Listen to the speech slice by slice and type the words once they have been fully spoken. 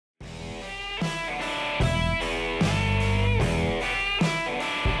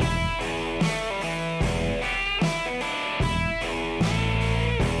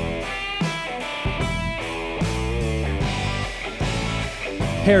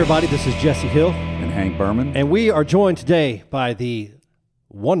Hey everybody, this is Jesse Hill. And Hank Berman. And we are joined today by the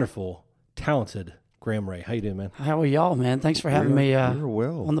wonderful, talented Gram Rea. How you doing, man? How are y'all, man? Thanks for having me You're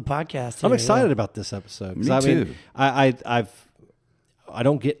well. on the podcast. I'm excited about this episode. Me too. I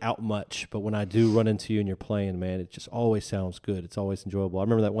don't get out much, but when I do run into you and you're playing, man, it just always sounds good. It's always enjoyable. I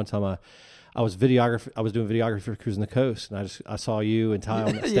remember that one time I was doing videography for Cruising the Coast, and I saw you and Ty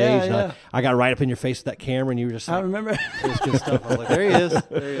on that stage, and I got right up in your face with that camera, and you were just like, I remember. it was good stuff. I was like, there he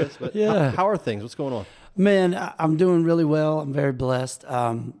is. But Yeah. how are things? What's going on? Man, I'm doing really well. I'm very blessed.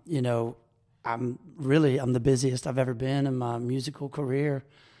 I'm the busiest I've ever been in my musical career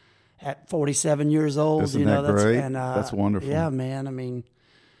at 47 years old. Isn't that great? That's wonderful. Yeah, man. I mean,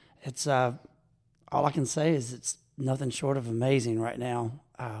 it's all I can say is it's nothing short of amazing right now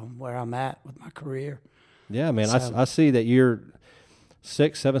where I'm at with my career. Yeah, man. So, I see that you're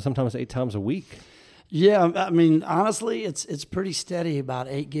 6, 7, sometimes 8 times a week. Yeah, I mean, honestly, it's pretty steady, about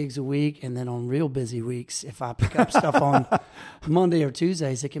 8 gigs a week, and then on real busy weeks, if I pick up stuff on Monday or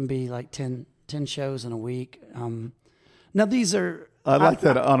Tuesdays, it can be like 10 shows in a week. Now these are... I like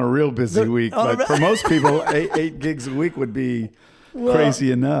that on a real busy week. Like for most people, eight gigs a week would be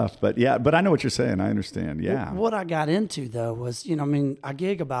crazy enough. But yeah, but I know what you're saying. I understand. Yeah. What I got into though was, I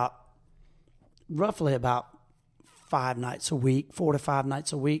gig roughly about 5 nights a week, 4 to 5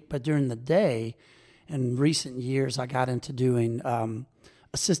 nights a week. But during the day, in recent years, I got into doing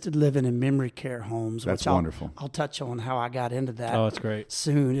assisted living and memory care homes. That's which wonderful. I'll touch on how I got into that. Oh, that's great.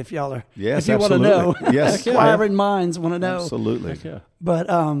 Soon, if y'all are, yes, if you want to know, yes, inquiring minds want to know. Absolutely. Yeah. But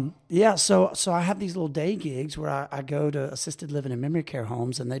so I have these little day gigs where I go to assisted living and memory care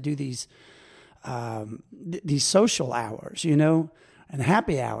homes, and they do these social hours, and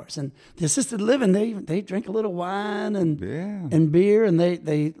happy hours. And the assisted living, they drink a little wine and beer, and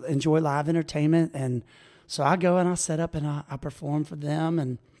they enjoy live entertainment. And so I go and I set up and I perform for them.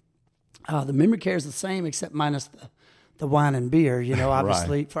 And the memory care is the same except minus the wine and beer,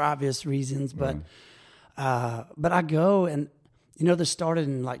 obviously for obvious reasons. But I go and, this started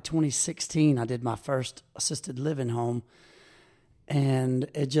in like 2016. I did my first assisted living home. And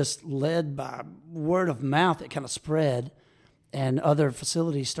it just led by word of mouth. It kind of spread. And other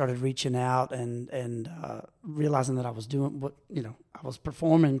facilities started reaching out and realizing that I was doing what, I was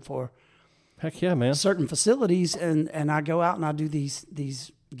performing for Heck yeah, man. certain facilities. And I go out and I do these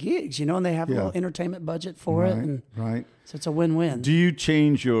gigs, and they have a little entertainment budget for it. And right. so it's a win-win. Do you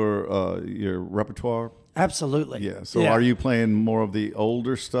change your repertoire? Absolutely. Yeah. So are you playing more of the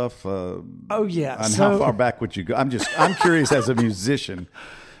older stuff? Oh, yeah. And how far back would you go? I'm curious as a musician.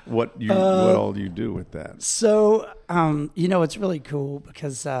 What all you do with that? So, it's really cool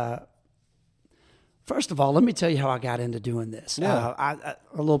because, first of all, let me tell you how I got into doing this. Yeah. A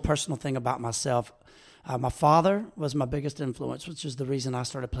little personal thing about myself. My father was my biggest influence, which is the reason I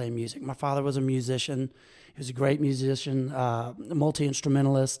started playing music. My father was a musician. He was a great musician, a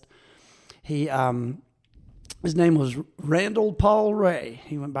multi-instrumentalist. His name was Randall Paul Ray.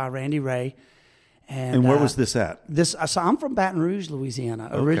 He went by Randy Ray. And where was this at? So I'm from Baton Rouge, Louisiana,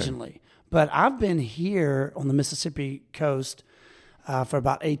 originally. But I've been here on the Mississippi coast for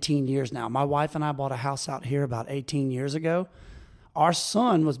about 18 years now. My wife and I bought a house out here about 18 years ago. Our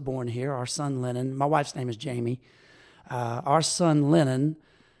son was born here, our son Lennon. My wife's name is Jamie. Our son Lennon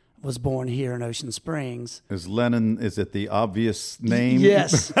was born here in Ocean Springs. Is it the obvious name?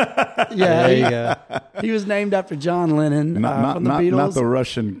 Yes. Yeah. There you go. He was named after John Lennon from the Beatles. Not the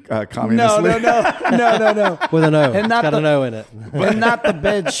Russian communist leader. No. With an O. And not it's got an O in it. And not the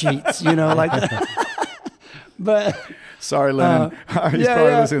bed sheets, like that. But sorry, Lennon. He's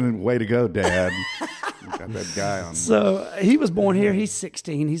probably listening. Way to go, Dad. Got that guy on. So he was born here. He's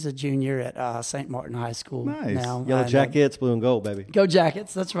 16. He's a junior at St. Martin High School now. Yellow Jackets, blue and gold, baby. Go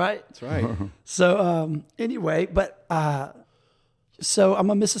Jackets. That's right. That's right. So anyway, so I'm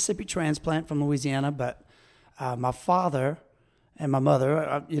a Mississippi transplant from Louisiana, but my father and my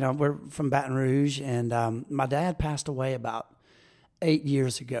mother, we're from Baton Rouge, and my dad passed away about 8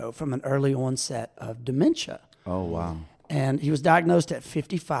 years ago from an early onset of dementia. Oh, wow. And he was diagnosed at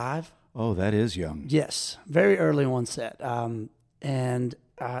 55. Oh, that is young. Yes, very early onset. And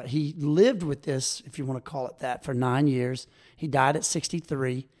he lived with this, if you want to call it that, for 9 years. He died at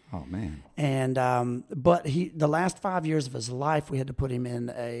 63. Oh, man. And but the last 5 years of his life, we had to put him in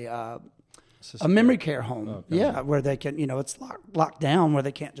a memory care home. Oh, yeah, where they can, it's locked down, where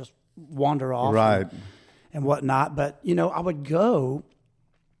they can't just wander off, right, and whatnot. But I would go,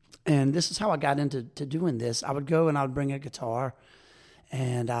 and this is how I got into doing this. I would go and I would bring a guitar,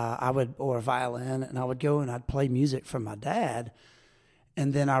 and or a violin, and I would go and I'd play music for my dad.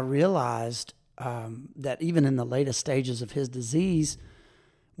 And then I realized that even in the latest stages of his disease,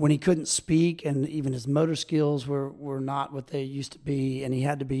 when he couldn't speak, and even his motor skills were not what they used to be, and he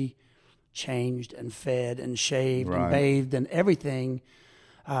had to be changed and fed and shaved and bathed and everything,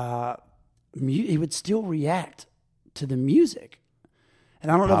 he would still react to the music.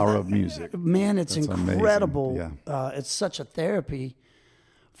 And I don't know. Power of music. Man, it's incredible. Yeah. It's such a therapy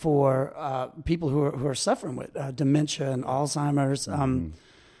for people who are suffering with dementia and Alzheimer's.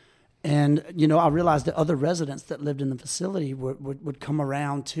 And, you know, I realized that other residents that lived in the facility would come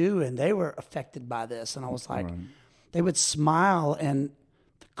around too, and they were affected by this. And I was like, they would smile. And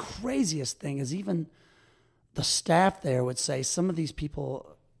the craziest thing is even the staff there would say some of these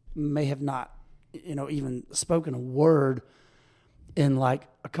people may have not, you know, even spoken a word in like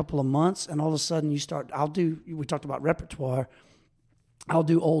a couple of months, and all of a sudden we talked about repertoire, I'll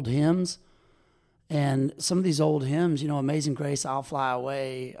do old hymns, and some of these old hymns, you know, Amazing Grace, I'll Fly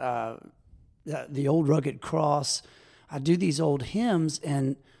Away, the Old Rugged Cross, I do these old hymns,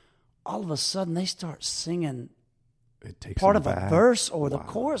 and all of a sudden they start singing part of a verse or the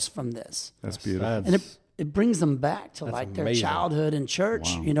chorus from this. That's beautiful. And it brings them back to like their childhood in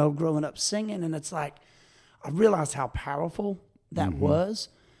church, you know, growing up singing, and it's like, I realized how powerful that was.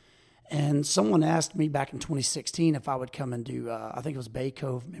 And someone asked me back in 2016 if I would come and do, I think it was Bay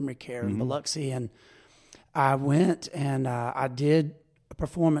Cove Memory Care in Biloxi. And I went and I did a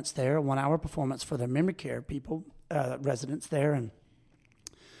performance there, a 1-hour performance for the memory care people, residents there. And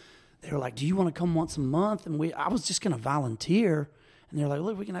they were like, do you want to come once a month? And I was just going to volunteer. And they're like,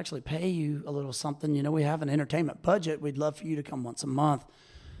 look, we can actually pay you a little something. You know, we have an entertainment budget. We'd love for you to come once a month.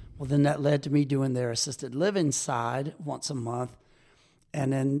 Well, then that led to me doing their assisted living side once a month.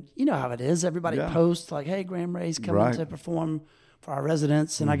 And then, you know how it is. Everybody posts like, hey, Gram Rea's coming to perform for our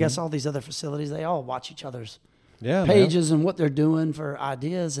residents. And I guess all these other facilities, they all watch each other's pages and what they're doing for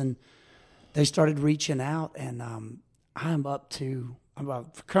ideas. And they started reaching out. And I'm up to,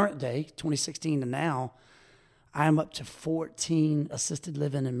 for current day, 2016 to now, I am up to 14 assisted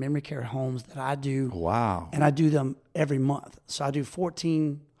living and memory care homes that I do. Wow. And I do them every month. So I do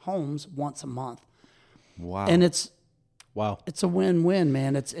 14 homes once a month. Wow. And it's a win-win,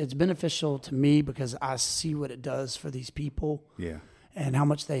 man. It's beneficial to me because I see what it does for these people. Yeah. And how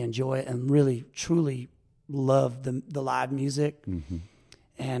much they enjoy it and really, truly love the live music.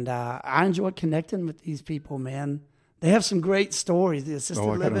 And I enjoy connecting with these people, man. They have some great stories, the assisted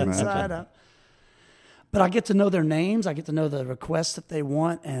living side. But I get to know their names. I get to know the requests that they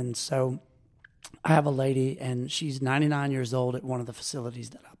want. And so I have a lady, and she's 99 years old at one of the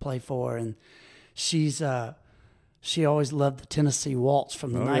facilities that I play for. And she always loved the Tennessee Waltz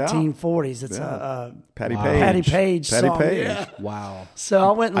from the 1940s. It's a Patty Page song. Patty Page. Yeah. Wow. So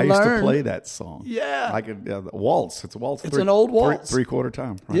I went and learned. I used to play that song. Yeah. I could, the waltz. It's a waltz. It's an old waltz. Three-quarter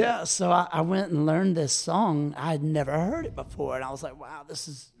time. Right. Yeah. So I went and learned this song. I had never heard it before. And I was like, wow, this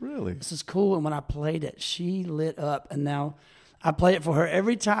is cool. And when I played it, she lit up. And now I play it for her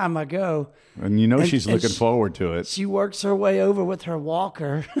every time I go. And you know she's looking forward to it. She works her way over with her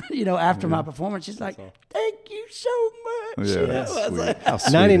walker, you know, after my performance. She's like, thank you so much. Yeah, you know? that's I was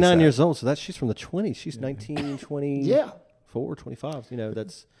sweet. like, 99 years old, so she's from the 20s. She's 19, 24, 25. You know,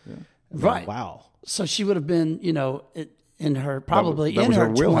 that's right. Wow. So she would have been, you know, in her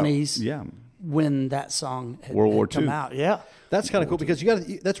 20s when that song had come out. Yeah. That's kind of cool because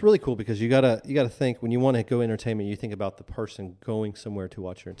that's really cool because you gotta think when you want to go entertainment, you think about the person going somewhere to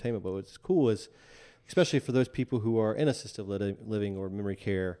watch entertainment. But what's cool is, especially for those people who are in assisted living or memory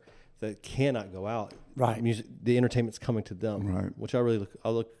care that cannot go out, right? The entertainment's coming to them, right? Which I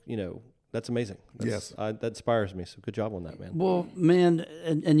look, you know, that's amazing. That inspires me. So good job on that, man. Well, man,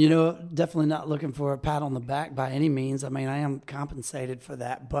 and you know, definitely not looking for a pat on the back by any means. I mean, I am compensated for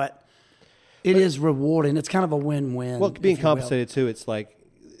that, but it is rewarding. It's kind of a win-win. Well, being compensated too, it's like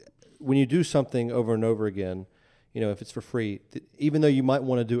when you do something over and over again, you know, if it's for free, even though you might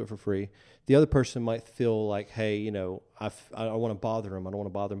want to do it for free, the other person might feel like, hey, you know, I want to bother them. I don't want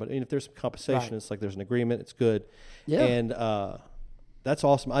to bother them. But I mean, if there's some compensation, it's like there's an agreement. It's good. Yeah. And that's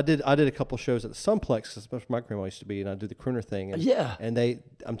awesome. I did a couple shows at the Sunplex, that's where my grandma used to be, and I do the crooner thing. And, and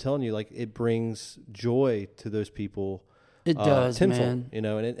I'm telling you, like, it brings joy to those people. It does, tenfold, man. You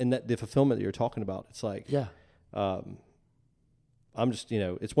know, and that the fulfillment that you're talking about, it's like, I'm just, you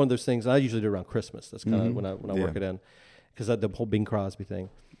know, it's one of those things I usually do around Christmas. That's kind of when I work it in, because the whole Bing Crosby thing.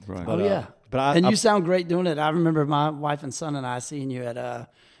 Right. But you sound great doing it. I remember my wife and son and I seeing you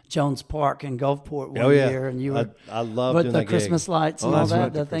at Jones Park in Gulfport one year, and you were I love with doing the that Christmas gig. lights and all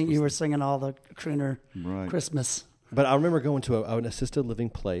that. The thing you were singing all the crooner Christmas. But I remember going to an assisted living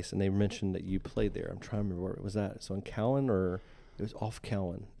place, and they mentioned that you played there. I'm trying to remember where it was at. So on Cowan, or it was off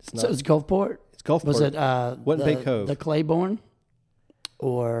Cowan. So it's Gulfport. It's Gulfport. Was it What Bay Cove? The Claiborne?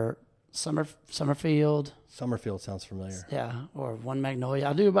 or Summerfield. Summerfield sounds familiar. Yeah, or One Magnolia.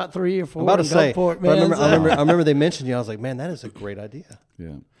 I do about 3 or 4. I'm about to say, Gulfport, I remember they mentioned you. I was like, man, that is a great idea.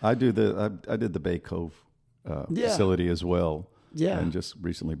 Yeah, I did the Bay Cove facility as well. Yeah, and just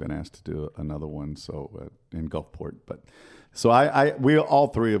recently been asked to do another one. So in Gulfport, but so we all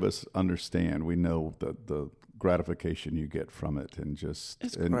three of us understand. We know the gratification you get from it, and it's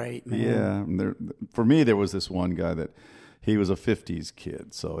great, man. Yeah, and for me, there was this one guy that. He was a 50s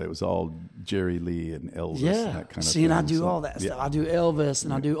kid, so it was all Jerry Lee and Elvis and that kind of thing. See, and I do all that stuff. I do Elvis,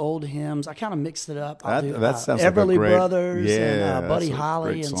 and I do old hymns. I kind of mix it up. I do that sounds Everly like Brothers and Buddy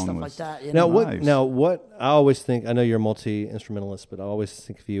Holly and stuff like that. You know? What I always think, I know you're a multi-instrumentalist, but I always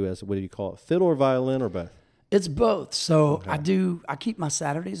think of you as, what do you call it, fiddle or violin or both? It's both. So I keep my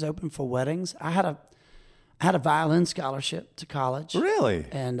Saturdays open for weddings. I had a violin scholarship to college. Really?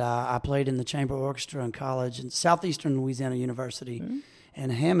 And I played in the chamber orchestra in college in Southeastern Louisiana University in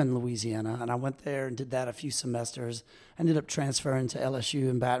Hammond, Louisiana. And I went there and did that a few semesters. Ended up transferring to LSU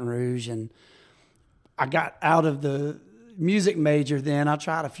in Baton Rouge. And I got out of the music major then. I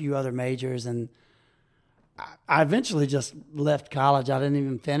tried a few other majors. And I eventually just left college. I didn't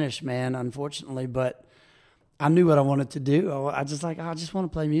even finish, man, unfortunately. But I knew what I wanted to do. I just want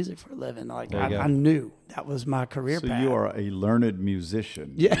to play music for a living. Like I knew that was my career path. So you are a learned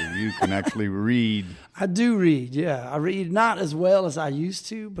musician. Yeah. You can actually read. I do read, yeah. I read not as well as I used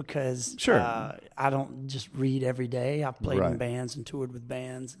to because I don't just read every day. I've played in bands and toured with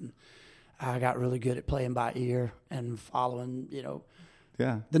bands, and I got really good at playing by ear and following,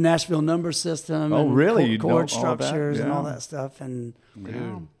 the Nashville number system. Oh, and really? Chord structures and all that stuff. And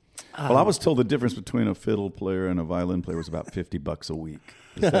well, I was told the difference between a fiddle player and a violin player was about $50 a week.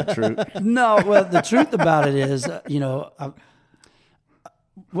 Is that true? No. Well, the truth about it is, the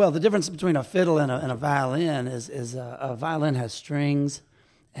difference between a fiddle and a violin is a violin has strings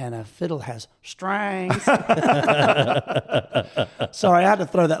and a fiddle has strings. Sorry, I had to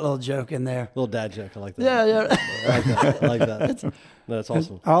throw that little joke in there. Little dad joke. I like that. Yeah. I like that. That's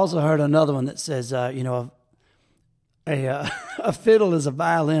awesome. I also heard another one that says, a fiddle is a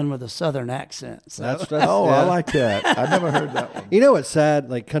violin with a southern accent. So. I like that. I've never heard that one. You know what's sad?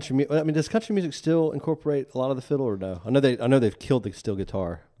 Like country music. I mean, does country music still incorporate a lot of the fiddle or no? I know they've killed the steel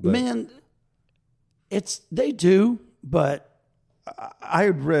guitar. But. Man, they do, but I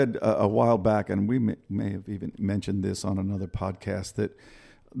had read a while back, and we may have even mentioned this on another podcast, that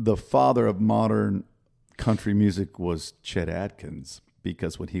the father of modern country music was Chet Atkins,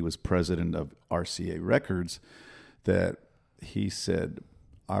 because when he was president of RCA Records, that he said,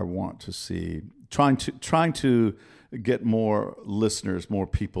 I want to see, trying to get more listeners, more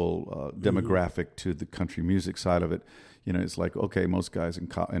people, demographic to the country music side of it. It's like, okay, most guys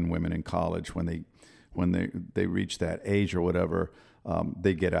and women in college, when they reach that age or whatever,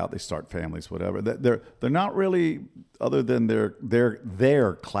 they get out, they start families, whatever. They're not really, other than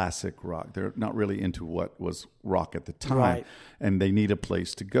their classic rock, they're not really into what was rock at the time. Right. And they need a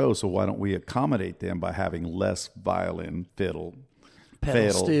place to go. So why don't we accommodate them by having less violin, fiddle,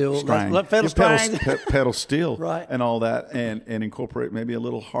 steel, pedal steel, right, and all that, and incorporate maybe a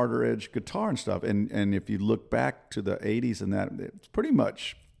little harder edge guitar and stuff. And if you look back to the 80s and that, it's pretty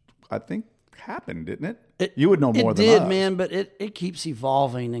much, I think, happened, didn't it? You would know more than us. It did, man, but it keeps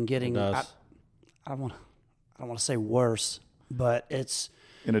evolving and getting. I don't want to say worse, but it's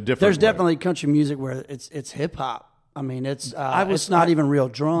in a different. There's way. Definitely country music where it's hip hop. I mean, it's not even real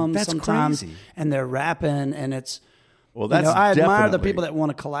drums. That's sometimes, crazy. And they're rapping, and it's. Well, that's I admire the people that want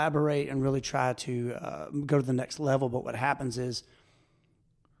to collaborate and really try to go to the next level. But what happens is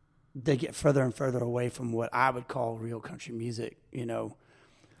they get further and further away from what I would call real country music.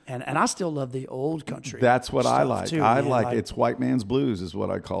 And I still love the old country. That's what I like. Too, like it's white man's blues is what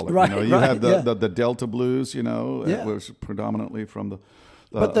I call it. Right, you have the Delta blues, it was predominantly from the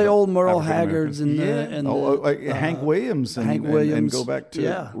but the old Merle Haggards and Hank Williams and go back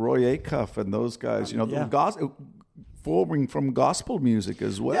to Roy Acuff and those guys, forming from gospel music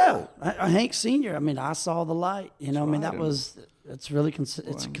as well. Yeah, Hank Sr., I saw the light. It's really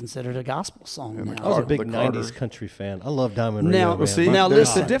it's considered a gospel song now. I was a big 90s country fan. I love Diamond Rio. Now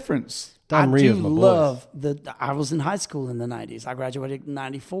there's the difference. I do love I was in high school in the 90s. I graduated in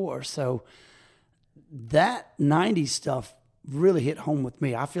 94. So that 90s stuff really hit home with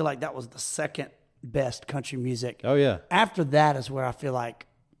me. I feel like that was the second best country music. Oh, yeah. After that is where I feel like,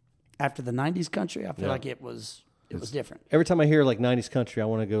 after the 90s country, I feel like it was different. Every time I hear like 90s country, I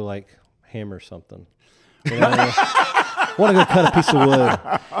want to go like hammer something. You know what I mean? want to go cut a piece of wood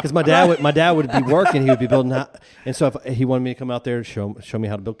because my dad would be working. He would be building, and so if he wanted me to come out there and show me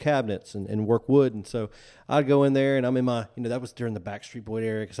how to build cabinets and work wood. And so I'd go in there, and I'm in my, that was during the Backstreet Boy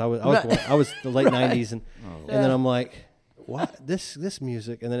era because I was the late '90s, and then I'm like, what this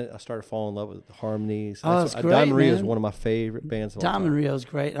music? And then I started falling in love with the harmonies. That's great, Diamond Rea man. is one of my favorite bands. Of all Diamond time. Rea is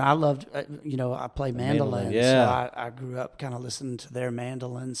great, and I loved. I play mandolin, yeah. so I grew up kind of listening to their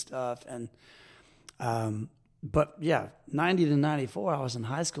mandolin stuff, and but yeah, 90 to 94, I was in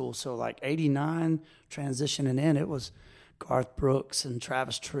high school, so like 89, transitioning in, it was Garth Brooks and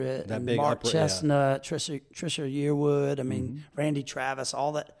Travis Tritt and Mark Chestnut, Trisha Yearwood. I mean, Randy Travis,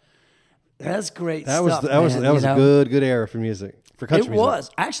 all that. That's great stuff. That was a good era for music, for country music. It was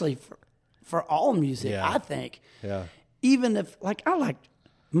actually for all music. I think. Yeah. Even if I like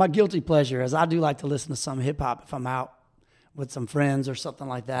my guilty pleasure is I do like to listen to some hip hop if I'm out with some friends or something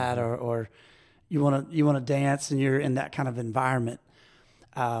like that, or you want to dance and you're in that kind of environment.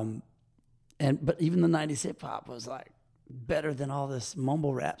 But even the 90s hip hop was like better than all this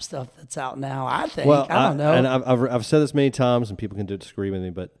mumble rap stuff that's out now. I think. Well, I don't know. And I've said this many times, and people can disagree with me,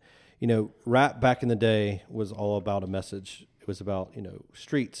 but rap back in the day was all about a message. It was about,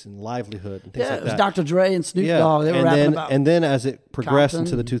 streets and livelihood and things like that. Yeah, it was Dr. Dre and Snoop Dogg. They were rapping about and then as it progressed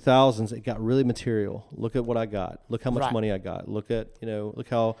Compton. into the 2000s, it got really material. Look at what I got. Look how much money I got. Look at, look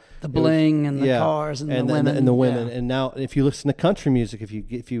how... The bling and the cars and the women. And the women. Yeah. And now if you listen to country music, if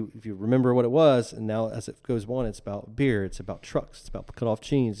you remember what it was, and now as it goes on, it's about beer, it's about trucks, it's about cut off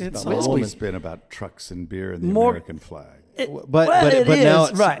jeans. It's about always been about trucks and beer and the American flag. But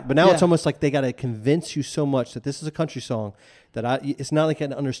now it's almost like they got to convince you so much that this is a country song that it's not like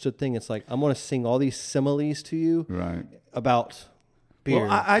an understood thing. It's like I'm going to sing all these similes to you about beer.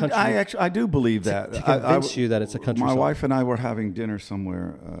 Well, I do believe that to convince you that it's a country song. My wife and I were having dinner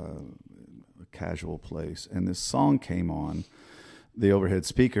somewhere, a casual place, and this song came on the overhead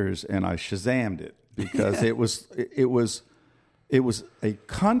speakers, and I Shazammed it because it was a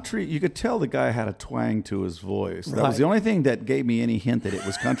country. You could tell the guy had a twang to his voice. That was the only thing that gave me any hint that it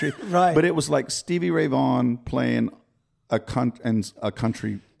was country. But it was like Stevie Ray Vaughan playing a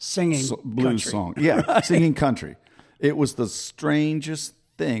country singing blues country. song. Yeah, singing country. It was the strangest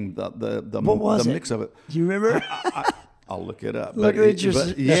thing. The mix of it. Do you remember? I'll look it up. Look at your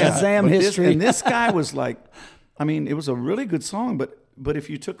Shazam history. And this guy was like, I mean, it was a really good song, but if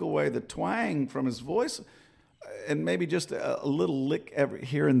you took away the twang from his voice, and maybe just a little lick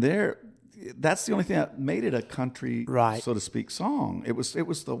here and there, that's the only thing that made it a country, so to speak, song. It was the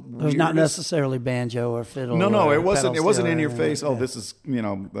weirdest. It was not necessarily banjo or fiddle. No, it wasn't. It wasn't in your face. Oh, this is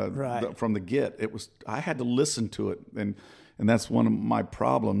from the get. It was. I had to listen to it, and that's one of my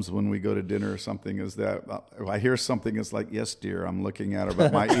problems when we go to dinner or something is that if I hear something, it's like, yes, dear, I'm looking at her,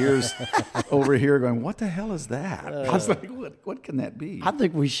 but my ears over here going, what the hell is that? I was like, what can that be? I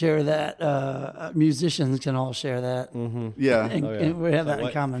think we share that. Musicians can all share that. Mm-hmm. Yeah. And we have that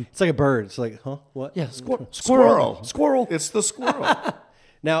in common. It's like a bird. It's like, huh? What? Yeah, squirrel. It's the squirrel.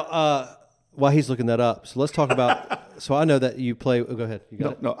 Now, while he's looking that up, so let's talk about. So I know that you play. Oh, go ahead. You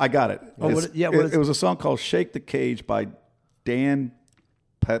got it? No, I got it. It was a song called "Shake the Cage" by Dan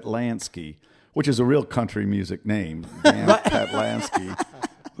Patlansky, which is a real country music name. Dan Patlansky.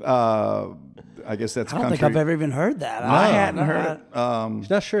 I guess that's. I don't country. think I've ever even heard that. I hadn't heard it. You're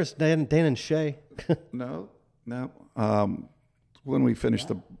not sure it's Dan and Shay? No. When we finish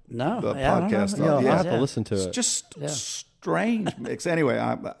the podcast, I'll have to listen to it. It's just strange mix. Anyway,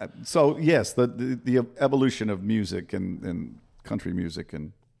 so yes, the evolution of music and country music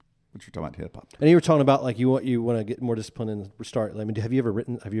and. What you're talking about, hip hop. And you were talking about like you want to get more disciplined and restart. I mean, have you ever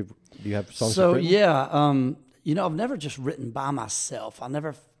written? Do you have songs? So I've never just written by myself. I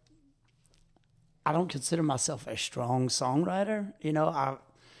don't consider myself a strong songwriter.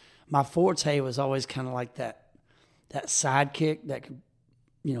 My forte was always kind of like that sidekick that could,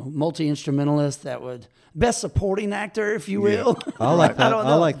 multi-instrumentalist that would best supporting actor, if you will. Yeah. I like that.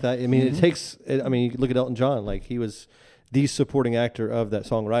 I like that. I mean, it takes. I mean, you look at Elton John. Like he was the supporting actor of that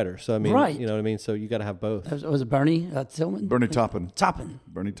songwriter. So I mean, you know what I mean. So you got to have both. Was it Bernie Tillman? Bernie Taupin.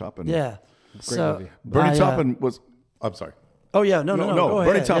 Bernie Taupin. Yeah. Great movie. Bernie Taupin was. I'm sorry. Oh yeah, no.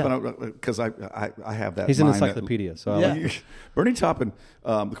 Bernie Taupin, because I have that. He's an encyclopedia. So Bernie Taupin.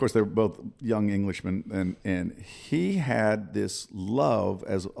 Of course, they were both young Englishmen, and he had this love,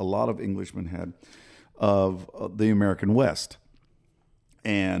 as a lot of Englishmen had, of the American West.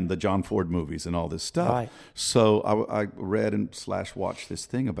 And the John Ford movies and all this stuff. Right. So I read and /watched this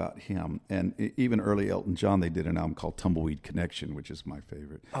thing about him. And even early Elton John, they did an album called Tumbleweed Connection, which is my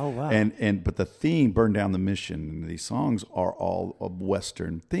favorite. Oh, wow. But the theme, Burn Down the Mission, and these songs are all of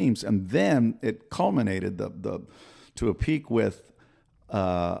Western themes. And then it culminated, the to a peak with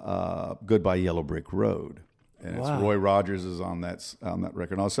Goodbye Yellow Brick Road. And it's Roy Rogers is on that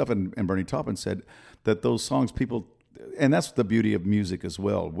record and all that stuff. And Bernie Taupin said that those songs people, and that's the beauty of music as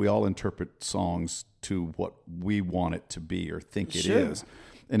well. We all interpret songs to what we want it to be or think it is.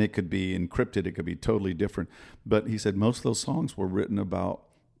 And it could be encrypted. It could be totally different. But he said most of those songs were written about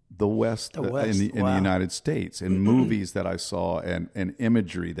the West, in the United States, and movies that I saw and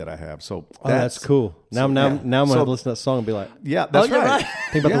imagery that I have. So that's cool. Now I'm going to listen to that song and be like, yeah, that's right.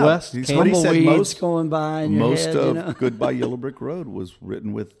 Think about the West. Tumbleweeds going by in your head, of Goodbye Yellow Brick Road was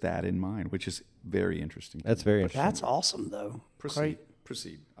written with that in mind, which is very interesting. That's very interesting. That's awesome, though. Proceed.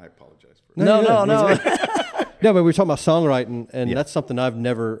 I apologize for No. No, but we were talking about songwriting, and that's something I've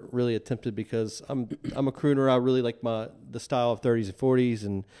never really attempted because I'm a crooner. I really like the style of 30s and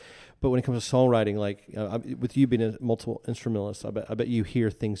 40s, but when it comes to songwriting, like with you being a multiple instrumentalist, I bet you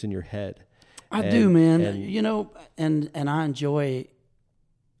hear things in your head. I do, man. And I enjoy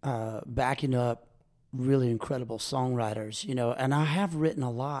backing up really incredible songwriters. And I have written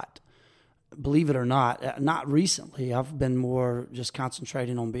a lot. Believe it or not, not recently. I've been more just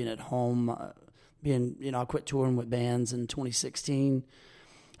concentrating on being at home. I quit touring with bands in 2016,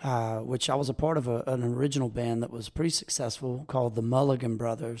 which I was a part of an original band that was pretty successful called the Mulligan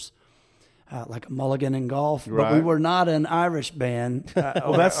Brothers, like a mulligan in golf. Right. But we were not an Irish band.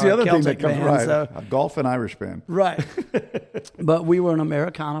 Well, that's the other thing that comes band, a golf and Irish band. Right. But we were an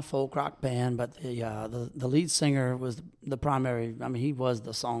Americana folk rock band, but the lead singer was the primary. I mean, he was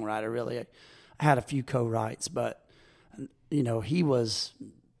the songwriter, really. I had a few co-writes, but,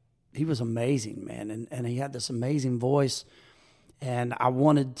 he was amazing, man. And he had this amazing voice. And I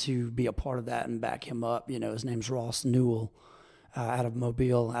wanted to be a part of that and back him up. His name's Ross Newell, out of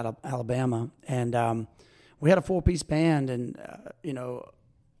Mobile, out of Alabama. And we had a 4-piece band, and,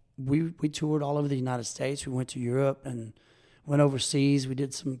 we toured all over the United States. We went to Europe and went overseas. We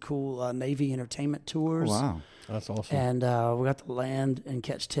did some cool Navy entertainment tours. Oh, wow. That's awesome. And we got to land and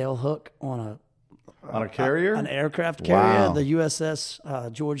catch tailhook on a carrier? An aircraft carrier, Wow. the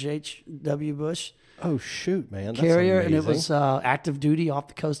USS George H.W. Bush. Oh, shoot, man. That's carrier, amazing. and it was active duty off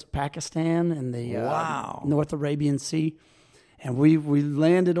the coast of Pakistan in the North Arabian Sea. And we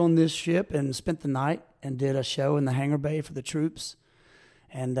landed on this ship and spent the night and did a show in the hangar bay for the troops.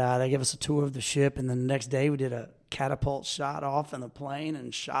 And they gave us a tour of the ship. And then the next day we did a catapult shot off in the plane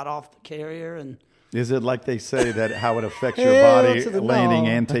and shot off the carrier. And is it like they say that how it affects your body landing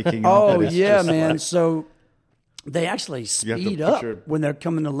and taking off? Oh, yeah, man. So they actually speed up when they're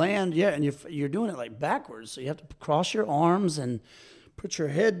coming to land. Yeah, and you're doing it like backwards. So you have to cross your arms and put your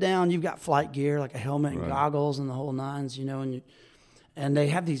head down. You've got flight gear, like a helmet and goggles and the whole nines, and they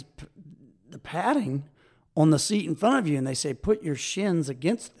have the padding on the seat in front of you, and they say put your shins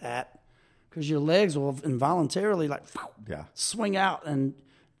against that because your legs will involuntarily swing out and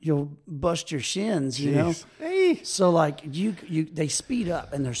you'll bust your shins, Hey. So like they speed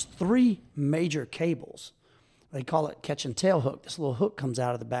up, and there's 3 major cables. They call it catch and tail hook. This little hook comes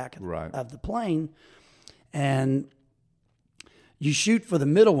out of the back of the plane, and you shoot for the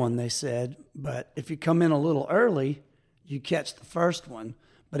middle one, they said, but if you come in a little early, you catch the first one.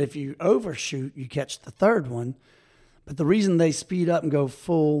 But if you overshoot, you catch the third one. But the reason they speed up and go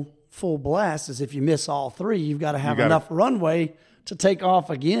full blast is if you miss all 3, you've got to have enough runway to take off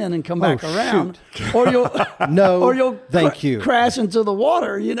again and come back around, or you'll crash into the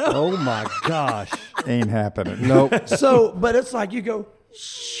water. Oh my gosh, ain't happening. Nope. So, but it's like you go,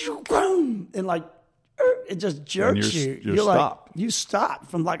 boom, and like it just jerks you. You're stopped. Like, you stop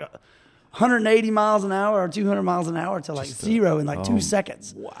from like 180 miles an hour or 200 miles an hour to like zero in like 2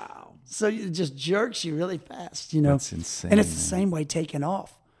 seconds. Wow. So it just jerks you really fast, That's insane. And it's the same way taking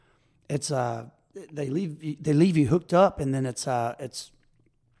off. It's they leave you hooked up, and then it's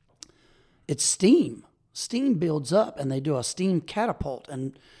steam. Steam builds up, and they do a steam catapult,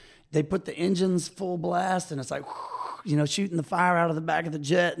 and they put the engines full blast, and it's like shooting the fire out of the back of the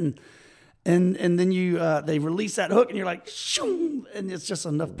jet, and then you they release that hook, and you're like, shoom, and it's just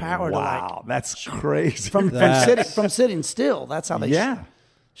enough power to like that's crazy from sitting still. That's how they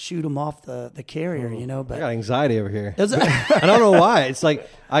shoot them off the carrier, But I got anxiety over here. Is it? I don't know why. It's like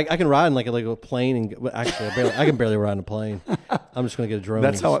I can ride in like a plane, and actually I can barely ride in a plane. I'm just going to get a drone.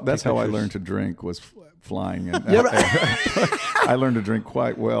 That's how I learned to drink, was flying. And I learned to drink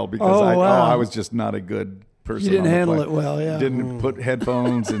quite well because I was just not a good person. You didn't handle it well, yeah. Didn't put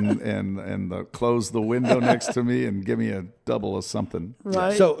headphones and close the window next to me and give me a double of something.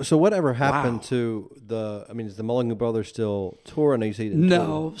 Right. So whatever happened to is the Mulligan Brothers still tour? I know you say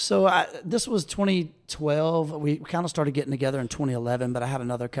no. So this was 2012. We kind of started getting together in 2011, but I had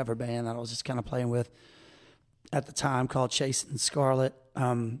another cover band that I was just kind of playing with. at the time called Chasing Scarlet.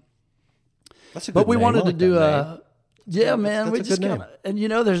 That's a good but we name. wanted to like do that name. Yeah, man. That's we a just good name.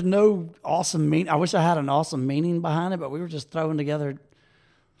 kinda, and there's no awesome meaning. I wish I had an awesome meaning behind it, but we were just throwing together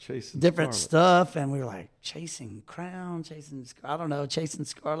Chasing different Scarlet. stuff, and we were like chasing crown, chasing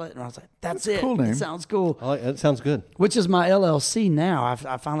Scarlet, and I was like, that's it. Cool name. It sounds cool. That sounds good. Which is my LLC now.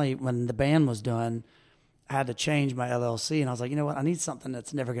 I finally, when the band was done, I had to change my LLC, and I was like, you know what? I need something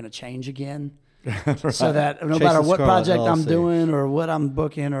that's never going to change again. Right. So that no matter what Scarlet project I'm LLC. doing or what I'm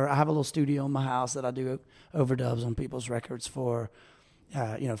booking, or I have a little studio in my house that I do overdubs on people's records for,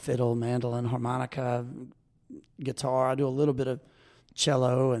 fiddle, mandolin, harmonica, guitar. I do a little bit of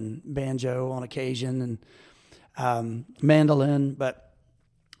cello and banjo on occasion and mandolin. But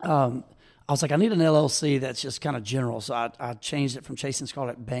I was like, I need an LLC that's just kind of general. So I changed it from Chasing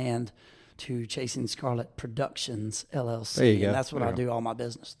Scarlet Band to Chasing Scarlet Productions LLC. There you go. And that's what I do all my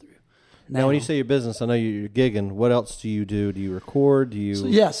business through. Now, when you say your business, I know you're gigging. What else do you do? Do you record? Do you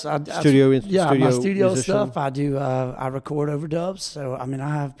yes, my studio musician? stuff. I do. I record overdubs. So I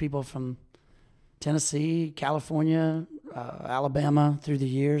have people from Tennessee, California, Alabama through the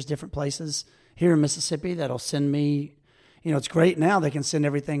years, different places here in Mississippi that'll send me. It's great now. They can send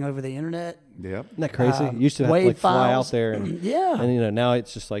everything over the internet. Yep. Isn't that crazy? You used to have to wave fly files. out there, and Yeah. and now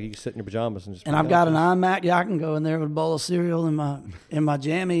it's just like you can sit in your pajamas and just. And I've got an iMac. Yeah, I can go in there with a bowl of cereal in my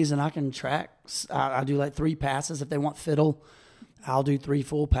jammies, and I can track. I do like 3 passes if they want fiddle. I'll do 3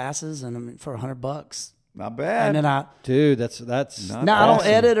 full passes, and for $100. Not bad. And then Dude, that's Not now I don't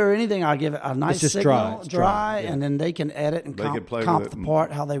awesome. edit or anything. I give it a nice just signal, It's dry, yeah. and then they can edit and They can play comp with it the and-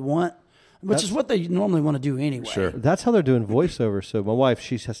 part how they want, which is what they normally want to do anyway. Sure. That's how they're doing voiceover. So my wife,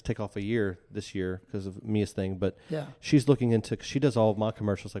 she has to take off a year this year because of Mia's thing, but Yeah. she's looking into. Cause she does all of my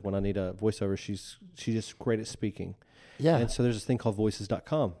commercials. Like when I need a voiceover, she's just great at speaking. Yeah. And so there's this thing called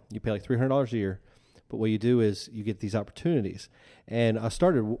Voices.com. You pay like $300 a year, but what you do is you get these opportunities. And I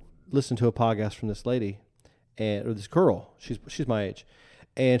started listening to a podcast from this lady, or this girl. She's my age,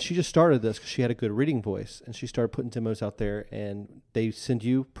 and she just started this because she had a good reading voice, and she started putting demos out there. And they send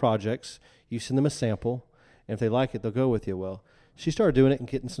you projects. You send them a sample, and if they like it, they'll go with you. Well, she started doing it and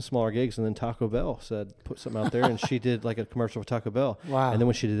getting some smaller gigs, and then Taco Bell said put something out there, and she did like a commercial for Taco Bell. Wow. And then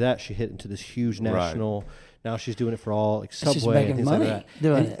when she did that, she hit into this huge national. Now she's doing it for all like She's Subway making and things money like that.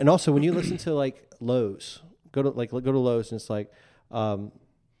 doing and, it. and also when you listen to like Lowe's, go to Lowe's, and it's like,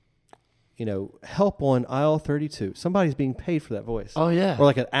 help on aisle 32. Somebody's being paid for that voice. Oh yeah. Or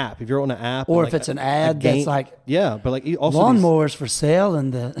like an app. If you're on an app, Or like if it's an ad that's like but like also lawnmowers for sale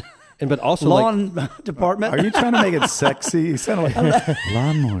in the but also like lawn department. Are you trying to make it sexy? You sound like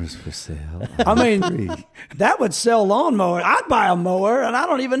lawnmowers for sale. I mean, that would sell lawnmower. I'd buy a mower, and I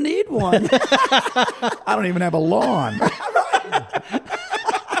don't even need one. I don't even have a lawn.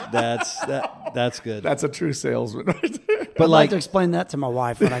 that's good. That's a true salesman right there. But I'd like like to explain that to my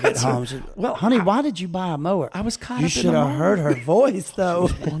wife when I get home. She's, well, honey, why did you buy a mower? I was caught You up in should the have moment. heard her voice, though.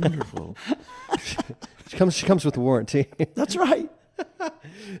 Wonderful. she comes with a warranty. That's right.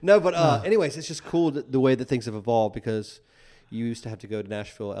 No, but anyways, it's just cool the way that things have evolved, because you used to have to go to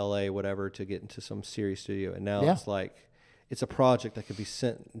Nashville, LA, whatever, to get into some serious studio, and now Yeah. it's like it's a project that could be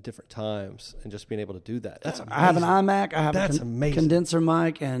sent in different times, and just being able to do that. That's amazing. I have an iMac. I have That's a amazing. condenser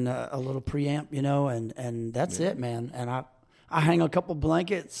mic and a little preamp, and that's it, man. And I hang a couple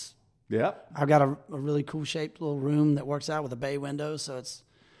blankets. Yep. I've got a really cool shaped little room that works out with a bay window, so it's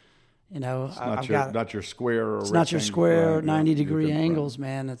Not your square or it's not your rectangle, square right, 90-degree you can- angles,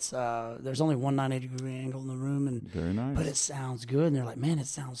 man. It's there's only one 90-degree angle in the room, and Very nice. but it sounds good. And they're like, man, it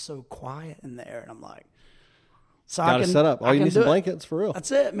sounds so quiet in there, and I'm like, so Got I to can set up. All I you can need some do it. blankets for real.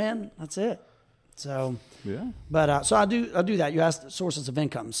 That's it, man. That's it. So, Yeah. but so I do that. You asked sources of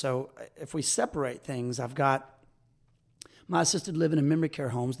income. So if we separate things, I've got my assisted living and memory care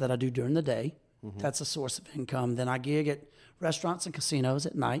homes that I do during the day. Mm-hmm. That's a source of income. Then I gig at restaurants and casinos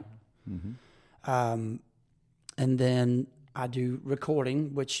at night. And then I do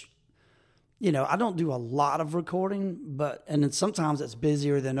recording, which, I don't do a lot of recording, and then sometimes it's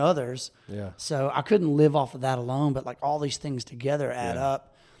busier than others. Yeah. So I couldn't live off of that alone, but like all these things together add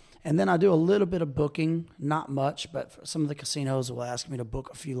up. And then I do a little bit of booking, not much, but some of the casinos will ask me to book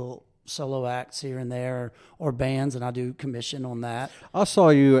a few little solo acts here and there, or bands, and I do commission on that. I saw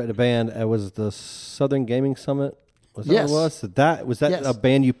you at a band. It was the Southern Gaming Summit. Was that Yes. what it was? Was that Yes. a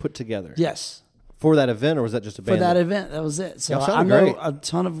band you put together? Yes. For that event, or was that just a band? For that event, that was it. So Y'all I sounded know great. a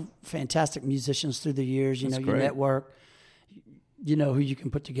ton of fantastic musicians through the years. You That's know, you great. network, you know who you can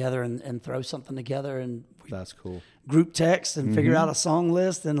put together and throw something together, and we That's cool. group text and figure out a song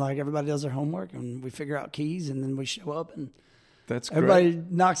list, and like everybody does their homework, and we figure out keys, and then we show up, and That's great. everybody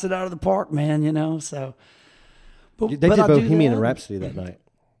knocks it out of the park, man. So They did Bohemian Rhapsody that night.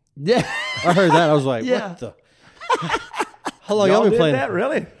 Yeah. I heard that. I was like, what the? How long y'all been playing that,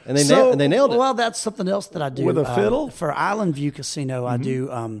 really? And they nailed it. Well, that's something else that I do. With a fiddle? For Island View Casino, I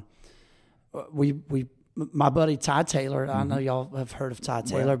do, my buddy Ty Taylor, I know y'all have heard of Ty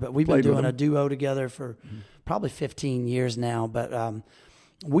Taylor, but we've been doing a duo together for probably 15 years now. But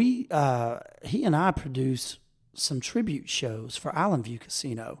he and I produce some tribute shows for Island View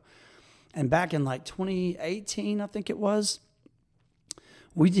Casino. And back in like 2018, I think it was,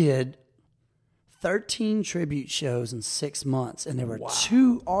 we did 13 tribute shows in 6 months, and there were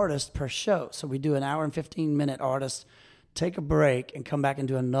 2 artists per show. So we do an hour and 15-minute artist, take a break, and come back and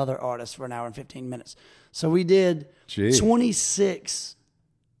do another artist for an hour and 15 minutes. So we did 26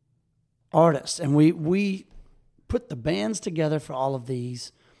 artists, and we put the bands together for all of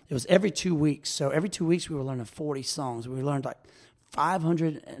these. It was every 2 weeks. So every 2 weeks we were learning 40 songs. We learned like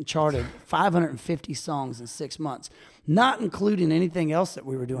 550 songs in 6 months, not including anything else that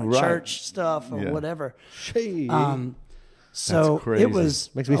we were doing, church stuff or whatever. So it was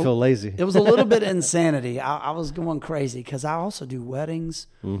makes me feel lazy. It was a little bit insanity. I was going crazy because I also do weddings,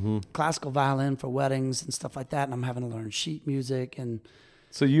 classical violin for weddings and stuff like that, and I'm having to learn sheet music and.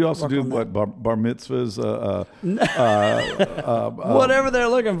 So you also do what bar mitzvahs, whatever they're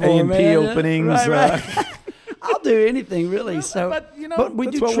looking for, A&P openings. Right. I'll do anything really. But we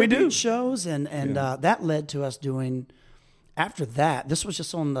do tribute shows, and that led to us doing. After that, this was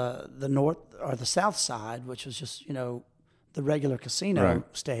just on the north or the south side, which was just the regular casino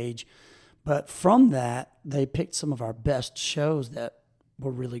stage. But from that, they picked some of our best shows that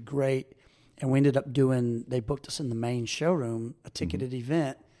were really great, and we ended up doing. They booked us in the main showroom, a ticketed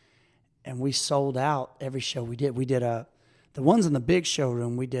event, and we sold out every show we did. We did the ones in the big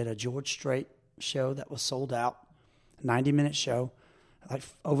showroom. We did a George Strait show that was sold out, 90-minute show, like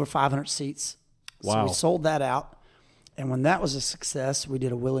over 500 seats. Wow. So we sold that out. And when that was a success, we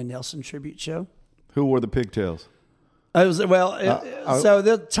did a Willie Nelson tribute show. Who wore the pigtails? It was so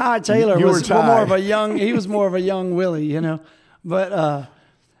the Ty Taylor was more of a young. He was more of a young Willie, But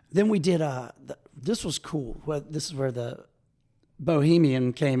then we did this was cool. This is where the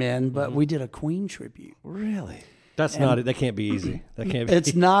Bohemian came in, but we did a Queen tribute. Really? That can't be easy. That can't be.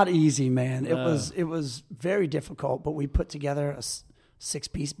 It's not easy, man. It was very difficult, but we put together a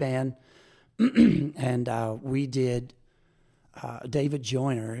 6-piece band, and we did. David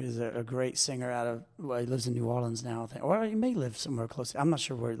Joyner is a great singer he lives in New Orleans now, I think. Or he may live somewhere close. I'm not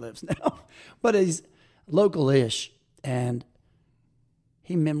sure where he lives now, but he's local-ish, and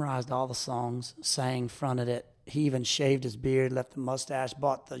he memorized all the songs, sang, fronted it. He even shaved his beard, left the mustache,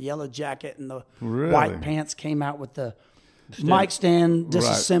 bought the yellow jacket, and the white pants, came out with the mic stand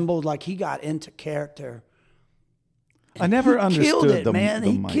disassembled. Like, he got into character. I never understood man.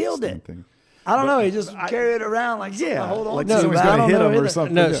 He killed it. Thing. I don't know. He just carried it around hold on. Like someone's going to hit him or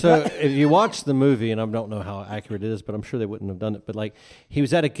something. No, so if you watch the movie, and I don't know how accurate it is, but I'm sure they wouldn't have done it. But like, he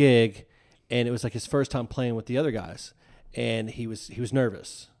was at a gig, and it was like his first time playing with the other guys, and he was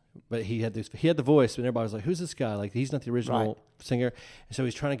nervous, but he had the voice, and everybody was like, "Who's this guy? Like, he's not the original singer." And so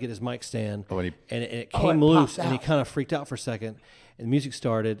he's trying to get his mic stand, and it came loose, and he kind of freaked out for a second, and the music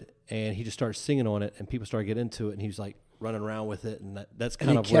started, and he just started singing on it, and people started getting into it, and he was like running around with it, and that's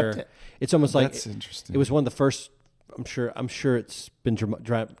kind of where it's almost like that's interesting. It was one of the first. I'm sure it's been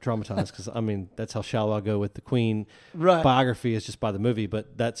dramatized because that's how shallow I go with the Queen biography is just by the movie. But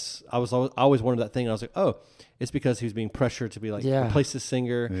I always wanted that thing, and I was like, oh, it's because he was being pressured to be like replace this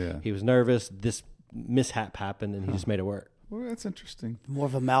singer. Yeah. He was nervous. This mishap happened, and he just made it work. Well, that's interesting. More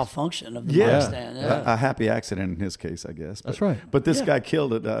of a malfunction of the mic stand. A happy accident in his case, I guess. That's right. But this guy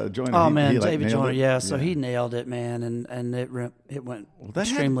killed it, Joyner. Oh, man, David Joyner, yeah. So he nailed it, man, and it went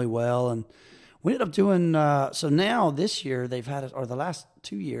extremely well. And we ended up doing, so now this year they've had it, or the last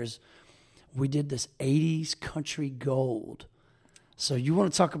 2 years, we did this 80s country gold. So you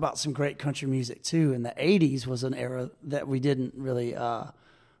want to talk about some great country music too. And the 80s was an era that we didn't really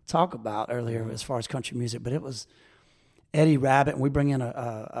talk about earlier as far as country music, but it was Eddie Rabbitt, and we bring in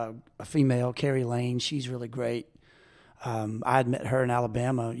a female, Carrie Lane. She's really great. I had met her in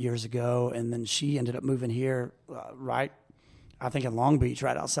Alabama years ago, and then she ended up moving here I think in Long Beach,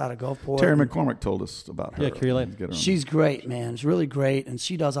 right outside of Gulfport. Terry McCormick told us about her. Yeah, Carrie Lane. She's great, man. She's really great, and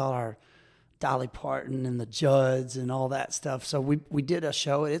she does all our Dolly Parton and the Judds and all that stuff. So we did a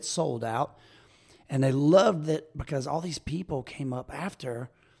show. It sold out, and they loved it because all these people came up after.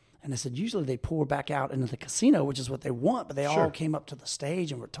 And they said, usually they pour back out into the casino, which is what they want, but they all came up to the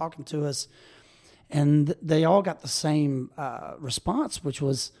stage and were talking to us. And they all got the same response, which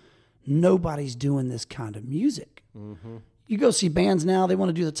was, nobody's doing this kind of music. Mm-hmm. you go see bands now, they want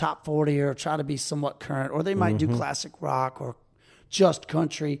to do the top 40 or try to be somewhat current, or they might do classic rock or just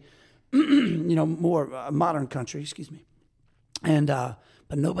country, more modern country, excuse me. And,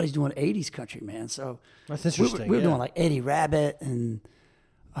 but nobody's doing 80s country, man. So that's interesting. We're doing like Eddie Rabbitt and,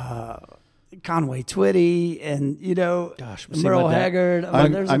 Conway Twitty and Merle Haggard.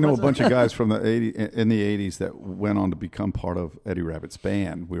 I know a bunch of guys from the '80s that went on to become part of Eddie Rabbitt's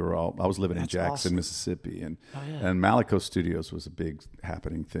band. I was living in Jackson, awesome. Mississippi, and Malico Studios was a big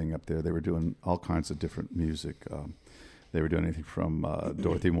happening thing up there. They were doing all kinds of different music. They were doing anything from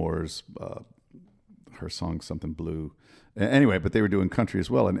Dorothy Moore's her song Something Blue. Anyway, but they were doing country as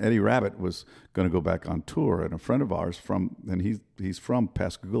well. And Eddie Rabbitt was going to go back on tour. And a friend of ours he's from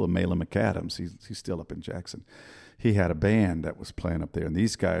Pascagoula, Malin McAdams. He's still up in Jackson. He had a band that was playing up there. And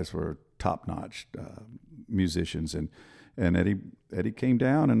these guys were top-notch musicians. And Eddie came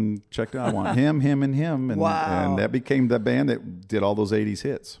down and checked out. I want him, and him. And, wow. And that became the band that did all those 80s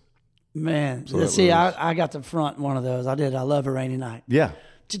hits. Man, so I got to front one of those. I did. I Love a Rainy Night. Yeah.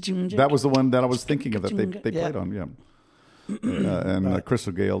 That was the one that I was thinking of that they played on, yeah. And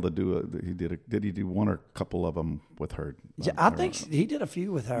Crystal Gale did he do one or a couple of them with her? Yeah, I think he did a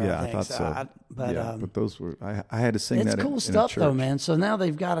few with her. Yeah, I thought so. But those were I had to sing that. It's cool stuff though, man. So now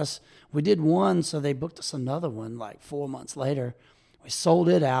they've got us. We did one, so they booked us another one like 4 months later. We sold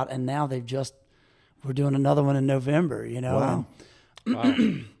it out, and now we're doing another one in November. Wow. Wow.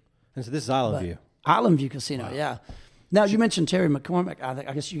 And so this is Island View. Island View Casino, yeah. Now, you mentioned Terry McCormick.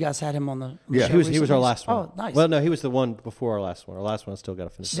 I guess you guys had him on the show. He was our last one. Oh, nice. Well, no, he was the one before our last one. Our last one I still got to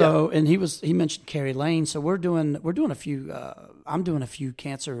finish. So, and he mentioned Carrie Lane. So we're doing a few. I'm doing a few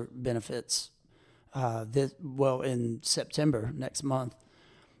cancer benefits. In September next month.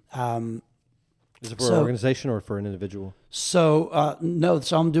 Is it for an organization or for an individual? So no.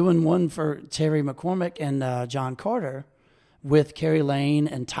 So I'm doing one for Terry McCormick and John Carter with Carrie Lane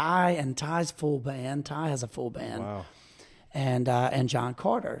and Ty's full band. Ty has a full band. Wow. And John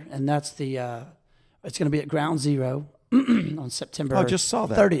Carter, and that's it's going to be at Ground Zero on September. Oh, just saw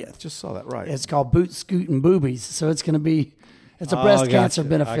that 30th. Just saw that, right? It's called Boot Scootin' Boobies, so it's going to be a breast cancer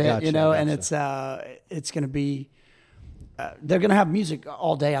benefit, and it's going to be. They're going to have music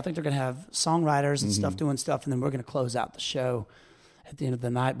all day. I think they're going to have songwriters and stuff doing stuff, and then we're going to close out the show at the end of the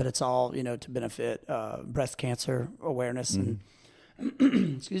night. But it's all to benefit breast cancer awareness and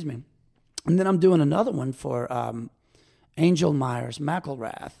excuse me. And then I'm doing another one for. Angel Myers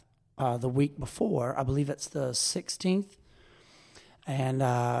McElrath the week before. I believe it's the 16th.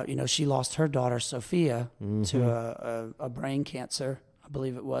 And, she lost her daughter, Sophia, to a brain cancer, I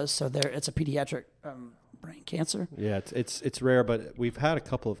believe it was. So it's a pediatric brain cancer. Yeah, it's rare, but we've had a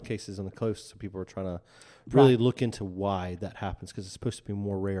couple of cases on the coast, so people are trying to really look into why that happens, because it's supposed to be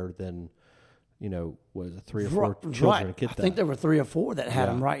more rare than, was it 3 or 4 children get that. I think there were 3 or 4 that had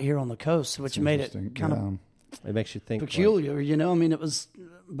them right here on the coast, which made it kind of... It makes you think peculiar, it was,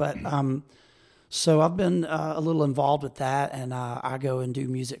 but so I've been a little involved with that, and I go and do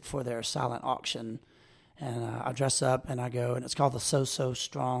music for their silent auction, and I dress up and I go, and it's called the So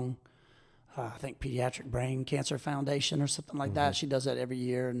Strong, I think Pediatric Brain Cancer Foundation or something like that. She does that every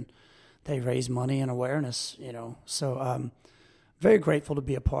year, and they raise money and awareness, So very grateful to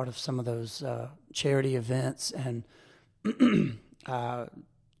be a part of some of those charity events, and I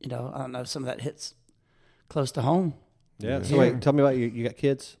don't know, some of that hits close to home. Yeah. So wait, tell me about you got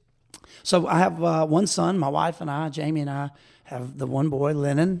kids? So I have one son. My wife and I, Jamie and I, have the one boy,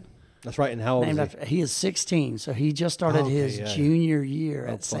 Lennon. That's right. And how old is he? He is 16. So he just started his junior year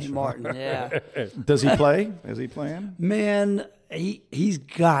at St. Martin. Yeah. Does he play? Is he playing? Man, he's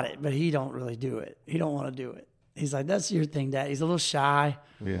got it, but he don't really do it. He don't want to do it. He's like, that's your thing, Dad. He's a little shy.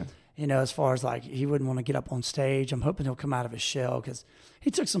 Yeah. As far as like, he wouldn't want to get up on stage. I'm hoping he'll come out of his shell, because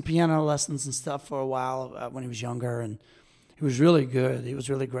he took some piano lessons and stuff for a while when he was younger, and he was really good. He was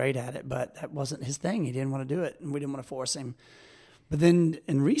really great at it, but that wasn't his thing. He didn't want to do it, and we didn't want to force him. But then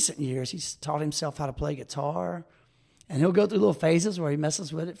in recent years, he's taught himself how to play guitar, and he'll go through little phases where he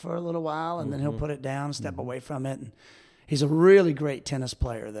messes with it for a little while, and then he'll put it down, step away from it. And he's a really great tennis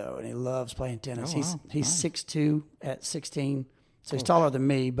player, though, and he loves playing tennis. He's nice. 6'2" at 16, so he's taller than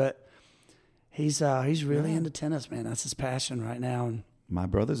me, but he's really into tennis, man. That's his passion right now. And my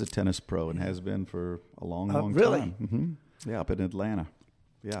brother's a tennis pro and has been for a long really? time. Mm-hmm. Yeah, up in Atlanta.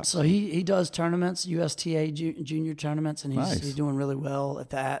 Yeah. So he does tournaments, USTA junior tournaments, and he's doing really well at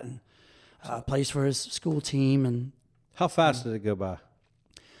that, and plays for his school team. And how fast did it go by?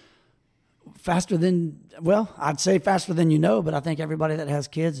 Faster than, I'd say faster than but I think everybody that has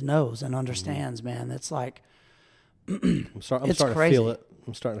kids knows and understands, man. It's like I'm starting to feel it.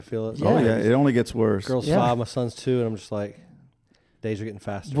 I'm starting to feel it. Yeah. Oh yeah, it only gets worse. Girl's 5, my son's 2, and I'm just like, days are getting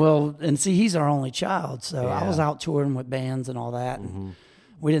faster. Well, and see, he's our only child, so Yeah. I was out touring with bands and all that. And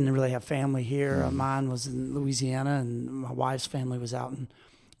we didn't really have family here. Mine was in Louisiana, and my wife's family was out in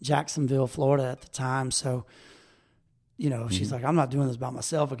Jacksonville, Florida at the time. So, you know, she's like, I'm not doing this by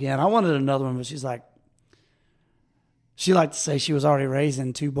myself again. I wanted another one, but she's like, she liked to say she was already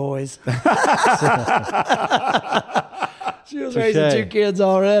raising 2 boys. She was raising 2 kids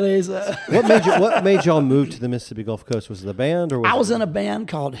already. So. What made y'all move to the Mississippi Gulf Coast? Was it the band, or I was in a band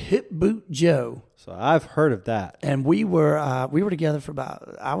called Hip Boot Joe. So I've heard of that. And we were together for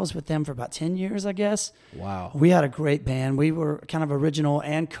I was with them for about 10 years, I guess. Wow. We had a great band. We were kind of original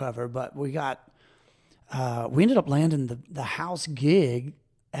and cover, but we ended up landing the house gig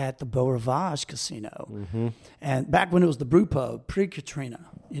at the Beau Rivage Casino. And back when it was the Brew Pub, pre-Katrina,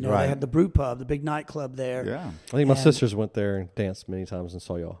 you know, they had the Brew Pub, the big nightclub there. Yeah. I think my sisters went there and danced many times and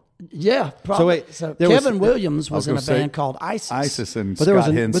saw y'all. Yeah, probably. So wait, Kevin Williams was in a band called ISIS. ISIS and But there was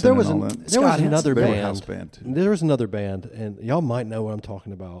Scott Henson and all that. there was another They were a band. house band, too. There was another band, and y'all might know what I'm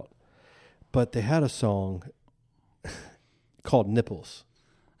talking about. But they had a song called Nipples.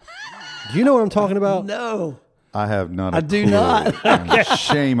 Do you know what I'm talking about? No. I have not. I do not. And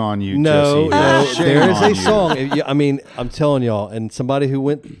shame on you, No, Jesse. Shame there is on a you. song. I mean, I'm telling y'all, and somebody who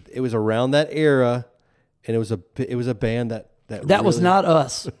went. It was around that era, and it was a band that Was really- not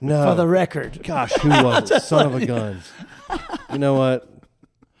us, No. for the record. Gosh, who was it? Son of a gun. You know what?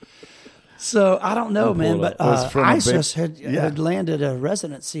 So I don't know, man, pull it but up. It was from a ISIS big- had landed a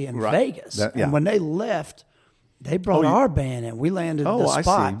residency in Vegas. That- yeah. And when they left, they brought our band in. We landed the I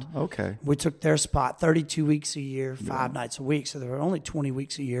spot. see. Okay. We took their spot 32 weeks a year, 5 nights a week. So there were only 20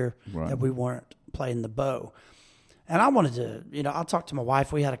 weeks a year that we weren't playing the Beau. And I wanted to, you know, I talked to my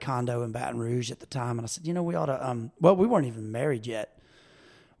wife. We had a condo in Baton Rouge at the time. And I said, you know, we ought to, well, we weren't even married yet.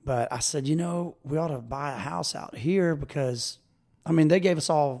 But I said, you know, we ought to buy a house out here because, I mean, they gave us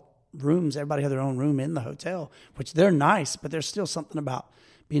all rooms. Everybody had their own room in the hotel, which they're nice, but there's still something about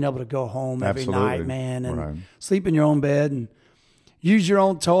being able to go home every night, man, and sleep in your own bed and use your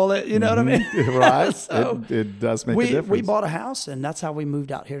own toilet. You know what I mean? Right. So it does make a difference. We bought a house, and that's how we moved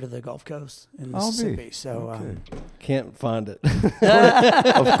out here to the Gulf Coast in Mississippi. So Can't find it.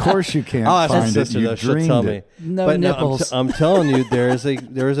 Of course you can't I'll ask my find it. sister You though. She'll dreamed tell it. me. No but nipples. No, I'm telling you, there is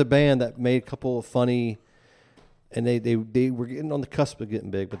a band that made a couple of funny, and they were getting on the cusp of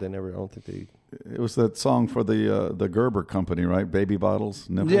getting big, but they never. I don't think they. It was that song for the Gerber Company, right? Baby bottles,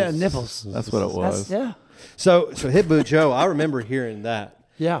 nipples. Yeah, nipples. That's what it was. Yeah. So Hit Boot Joe, I remember hearing that.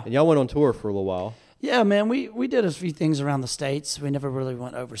 Yeah. And y'all went on tour for a little while. Yeah, man, we did a few things around the States. We never really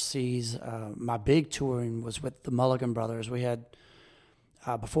went overseas. My big touring was with the Mulligan Brothers. We had,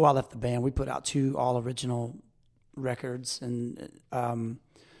 before I left the band, we put out 2 all-original records. And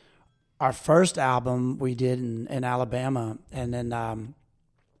our first album we did in Alabama. And then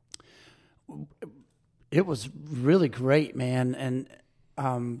it was really great, man. And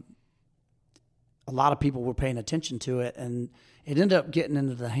a lot of people were paying attention to it. And it ended up getting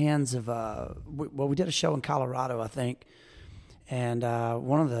into the hands of, we did a show in Colorado, I think. And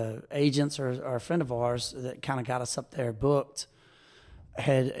one of the agents or a friend of ours that kind of got us up there booked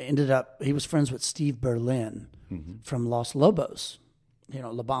he was friends with Steve Berlin from Los Lobos, you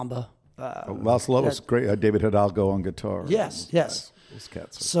know, La Bamba. Los Lobos, great. David Hidalgo on guitar. Yes. Those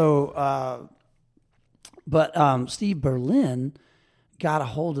cats. So, but Steve Berlin got a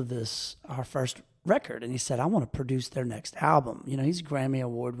hold of our first record, and he said, I want to produce their next album. You know, he's a Grammy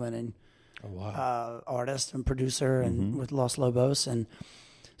Award-winning artist and producer and with Los Lobos. And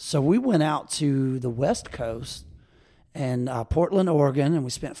so we went out to the West Coast and Portland, Oregon, and we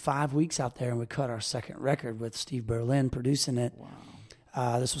spent 5 weeks out there, and we cut our second record with Steve Berlin producing it.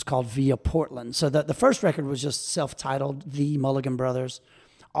 Wow. This was called Via Portland. So the first record was just self-titled, The Mulligan Brothers.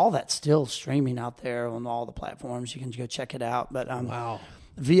 All that's still streaming out there on all the platforms. You can go check it out. But Wow.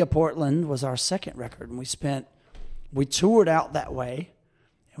 Via Portland was our second record, and we toured out that way.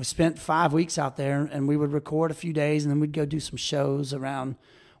 And we spent 5 weeks out there, and we would record a few days, and then we'd go do some shows around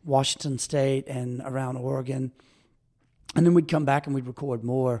Washington State and around Oregon. And then we'd come back and we'd record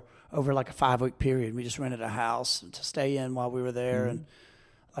more over like a 5-week period. We just rented a house to stay in while we were there, and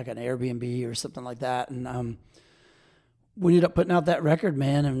like an Airbnb or something like that. And we ended up putting out that record,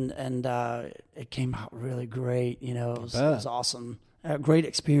 man, and it came out really great. You know, it was awesome. Great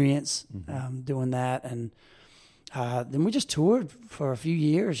experience doing that. And then we just toured for a few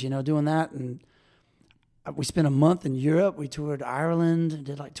years, you know, doing that. And we spent a month in Europe. We toured Ireland,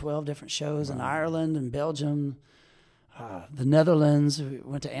 did like 12 different shows in Ireland and Belgium, the Netherlands. We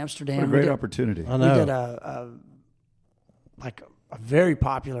went to Amsterdam. What a great opportunity. I know. We did a very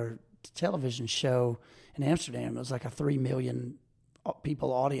popular television show in Amsterdam. It was like a 3 million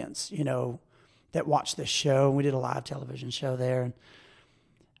people audience, that watched this show. We did a live television show there, and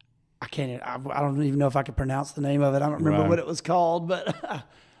I don't even know if I could pronounce the name of it. I don't remember what it was called, but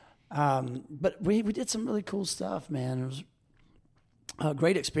we did some really cool stuff, man. It was a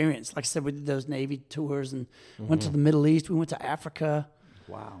great experience. Like I said, we did those Navy tours and went to the Middle East. We went to Africa.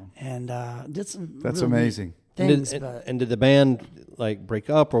 Wow. And did some That's amazing. Things. And did the band like break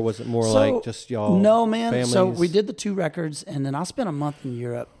up, or was it more like just y'all? No, man. Families? So we did the 2 records, and then I spent a month in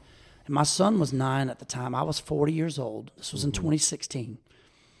Europe. And my son was 9 at the time. I was 40 years old. This was in 2016.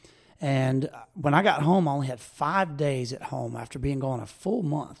 And when I got home, I only had 5 days at home after being gone a full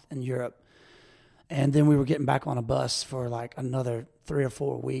month in Europe. And then we were getting back on a bus for like another 3 or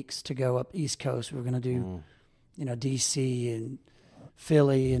 4 weeks to go up East Coast. We were going to do, D.C. and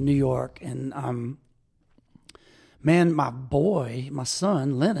Philly and New York. And man, my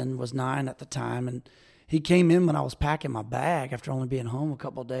son, Lennon, was 9 at the time. And he came in when I was packing my bag after only being home a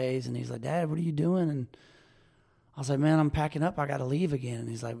couple of days. And he's like, Dad, what are you doing? And I was like, man, I'm packing up. I got to leave again. And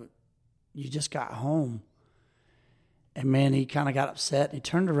he's like, you just got home. And man, he kind of got upset. And he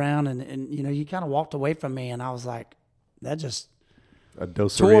turned around and he kind of walked away from me. And I was like, that just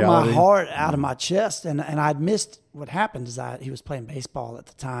tore my heart out of my chest. And I'd missed what happened is he was playing baseball at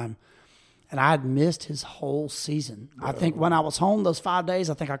the time. And I had missed his whole season. I think when I was home those 5 days,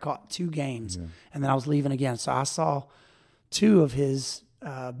 I think I caught 2 games. Yeah. And then I was leaving again. So I saw 2 of his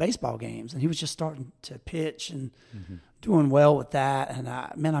baseball games. And he was just starting to pitch and doing well with that. And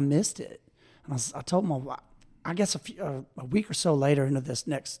I missed it. And I told him, I guess a week or so later into this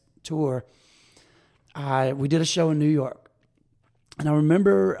next tour, we did a show in New York. And I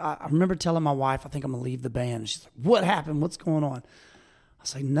remember telling my wife, I think I'm going to leave the band. And she's like, what happened? What's going on? I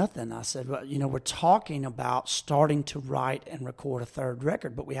was like, nothing. I said, well, we're talking about starting to write and record a 3rd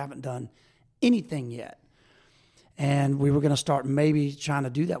record, but we haven't done anything yet. And we were going to start maybe trying to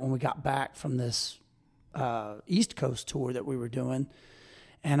do that when we got back from this East Coast tour that we were doing.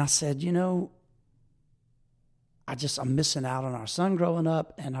 And I said, I'm missing out on our son growing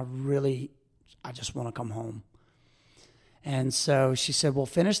up, and I just want to come home. And so she said, well,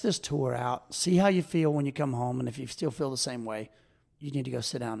 finish this tour out, see how you feel when you come home, and if you still feel the same way, you need to go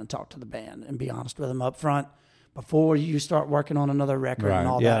sit down and talk to the band and be honest with them up front before you start working on another record and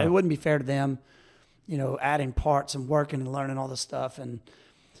all that. It wouldn't be fair to them, adding parts and working and learning all this stuff. And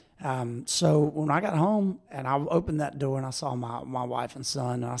so when I got home and I opened that door and I saw my wife and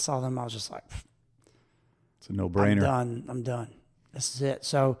son and I saw them, I was just like, it's a no-brainer. I'm done. This is it.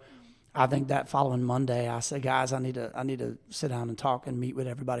 So I think that following Monday, I said, guys, I need to sit down and talk and meet with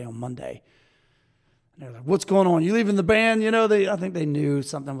everybody on Monday. And they're like, what's going on? You leaving the band? I think they knew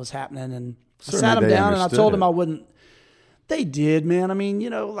something was happening. And I sat them down and I told them I wouldn't. They did, man. I mean,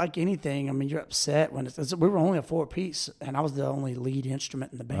 like anything. I mean, you're upset when we were only a 4-piece, and I was the only lead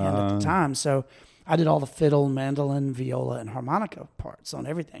instrument in the band at the time. So I did all the fiddle, mandolin, viola, and harmonica parts on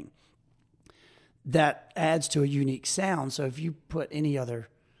everything. That adds to a unique sound. So if you put any other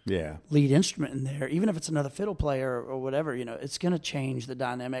lead instrument in there, even if it's another fiddle player or whatever, it's going to change the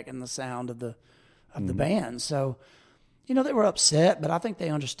dynamic and the sound of the band. So, they were upset, but I think they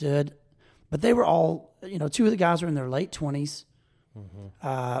understood. But they were all, 2 of the guys were in their late 20s.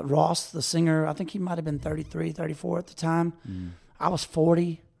 Ross, the singer, I think he might have been 33, 34 at the time. I was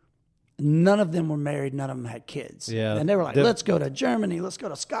 40. None of them were married. None of them had kids. Yeah. And they were like, let's go to Germany. Let's go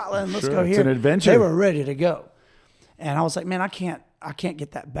to Scotland. Let's go here. It's an adventure. They were ready to go. And I was like, man, I can't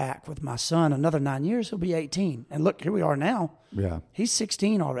get that back with my son. Another 9 years, he'll be 18. And look, here we are now. Yeah. He's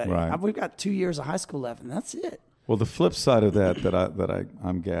 16 already. Right. We've got 2 years of high school left, and that's it. Well, the flip side of that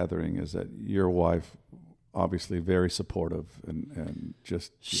I'm gathering is that your wife, obviously very supportive and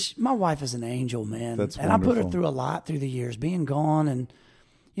just... My wife is an angel, man. That's and wonderful. I put her through a lot through the years, being gone. And,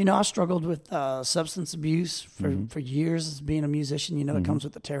 I struggled with substance abuse for years as being a musician. It comes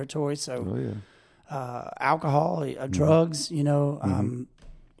with the territory. So alcohol, drugs, I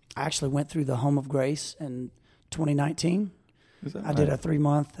actually went through the Home of Grace in 2019. I did a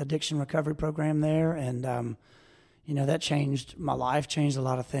 3-month addiction recovery program there. And, that changed my life, changed a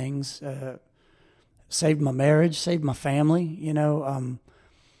lot of things. Saved my marriage, saved my family,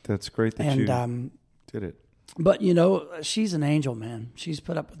 That's great that you did it. But, she's an angel, man. She's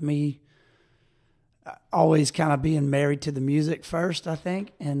put up with me always kind of being married to the music first, I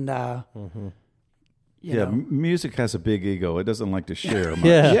think. And, music has a big ego. It doesn't like to share much.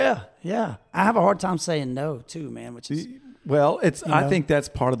 Yeah. I have a hard time saying no, too, man, which is... Well, I think that's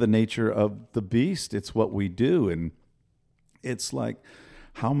part of the nature of the beast. It's what we do. And it's like,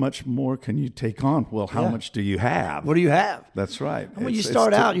 how much more can you take on? Well, how much do you have? What do you have? That's right. And when you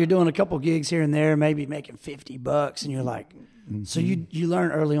start out, you're doing a couple gigs here and there, maybe making $50, and you're like, so you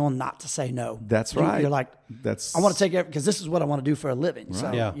learn early on not to say no. That's right. You're like, I want to take it because this is what I want to do for a living. Right.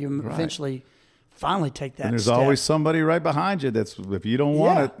 So you eventually finally take that. And there's step. always somebody right behind you that's, if you don't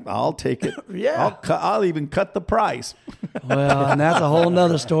want it, I'll take it. I'll even cut the price. Well, and that's a whole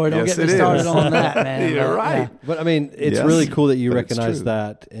nother story. Don't get me started on that, man. You're right. Yeah. But I mean, it's really cool that you recognized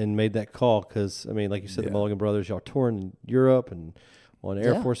that and made that call because, I mean, like you said, the Mulligan Brothers, y'all touring in Europe and on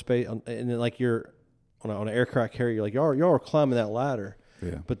Air Force Base, and then like you're on an aircraft carrier, you're like, y'all are climbing that ladder.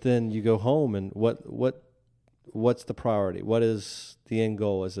 Yeah. But then you go home and what's the priority? What is the end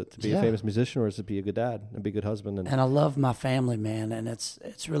goal? Is it to be a famous musician or is it to be a good dad and be a good husband? And I love my family, man. And it's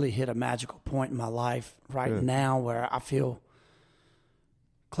really hit a magical point in my life right now where I feel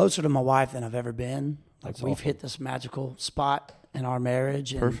closer to my wife than I've ever been. Like we've hit this magical spot in our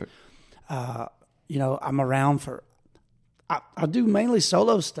marriage. And, perfect. You know, I'm around for, I do mainly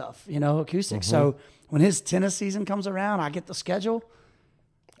solo stuff, you know, acoustic. So when his tennis season comes around, I get the schedule.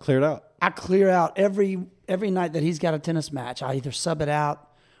 Cleared out. I clear out every night that he's got a tennis match. I either sub it out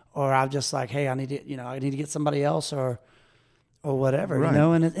or I'm just like, hey, I need to get somebody else or whatever, you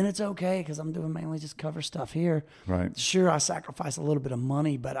know, and it's okay because I'm doing mainly just cover stuff here. Right. Sure, I sacrifice a little bit of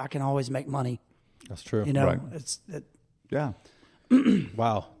money, but I can always make money. That's true. You know, right. Yeah.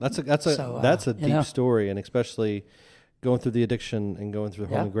 Wow, that's a deep story, and especially going through the addiction and going through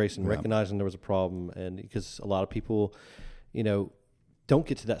the Home of Grace and recognizing there was a problem, and because a lot of people, you know, don't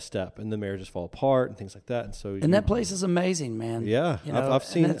get to that step and the marriages fall apart and things like that. And so, that place is amazing, man. Yeah, you know, I've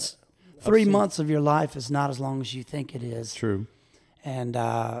seen it. 3 months of your life is not as long as you think it is. True. And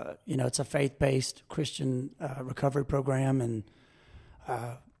you know, it's a faith-based Christian recovery program, and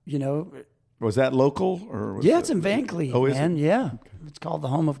you know, was that local or? Was it's in Vancleave, man. Yeah, okay. It's called the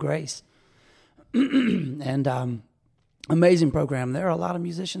Home of Grace, and amazing program. There are a lot of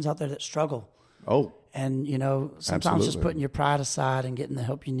musicians out there that struggle. Oh. And, you know, sometimes just putting your pride aside and getting the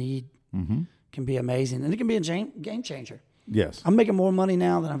help you need can be amazing. And it can be a game changer. Yes. I'm making more money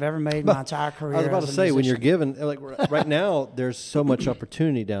now than I've ever made in my entire career. I was about to say, when you're given, like right now, there's so much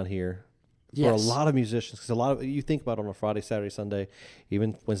opportunity down here for a lot of musicians. Because you think about it on a Friday, Saturday, Sunday,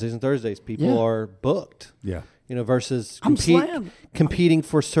 even Wednesdays and Thursdays, people are booked. Yeah. You know, versus competing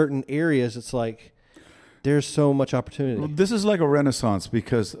for certain areas. It's like there's so much opportunity. Well, this is like a renaissance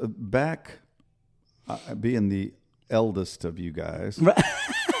because back... being the eldest of you guys,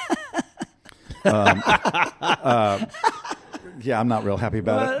 I'm not real happy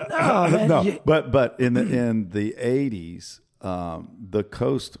about it. No, but in the 80s, the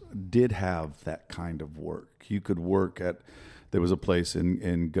coast did have that kind of work. You could work at. There was a place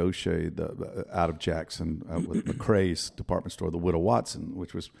in Gaucher, out of Jackson, with McCrae's department store, the Widow Watson,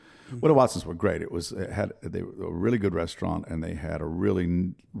 which was Widow Watsons were great. They were a really good restaurant, and they had a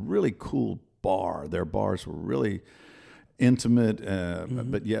really really cool bar. Their bars were really intimate,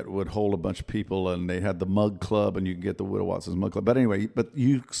 but yet would hold a bunch of people. And they had the Mug Club, and you could get the Widow Watson's Mug Club. But anyway,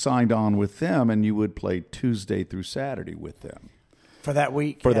 you signed on with them, and you would play Tuesday through Saturday with them for that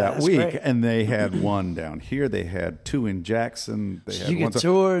week. Great. And they had one down here. They had two in Jackson. They had you could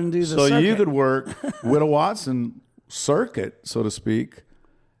tour and do the so circuit. You could work Widow Watson circuit, so to speak,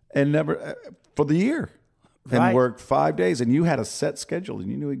 and never for the year. And worked 5 days, and you had a set schedule, and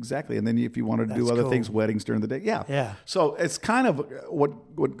you knew exactly. And then if you wanted to do other things, weddings during the day, yeah. So it's kind of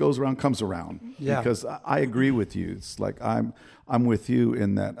what goes around comes around. Yeah. Because I agree with you. It's like I'm with you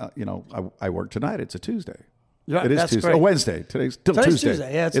in that. You know, I work tonight. It's a Tuesday. Yeah, it is Tuesday. Great. Oh, Wednesday. Today's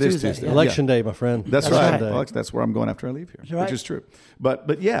Tuesday. Yeah, it's Tuesday. Tuesday. Yeah. Election day, my friend. That's right. Well, that's where I'm going after I leave here, which is true.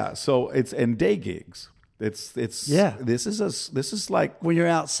 But yeah. So it's and day gigs. This is like when you're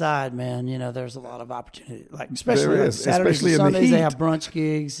outside, man. You know, there's a lot of opportunity. Like especially Saturdays and Sundays, they have brunch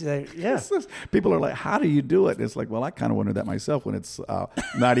gigs. People are like, "How do you do it?" And it's like, well, I kind of wondered that myself when it's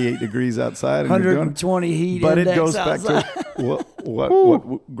 98 degrees outside, and 120 heat. But it goes back to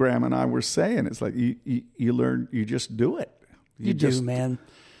what Graham and I were saying. It's like you learn, you just do it. You do, man.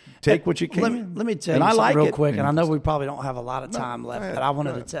 Take what you can. Let me tell you something real quick, and I know we probably don't have a lot of time left, but I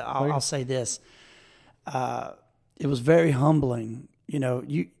wanted to tell. I'll say this. It was very humbling, you know,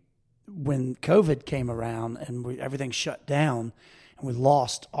 when COVID came around and everything shut down and we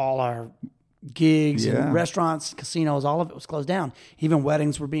lost all our gigs and restaurants, casinos, all of it was closed down. Even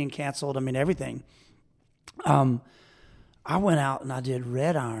weddings were being canceled. I mean, everything. I went out and I did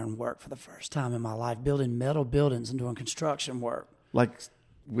red iron work for the first time in my life, building metal buildings and doing construction work. Like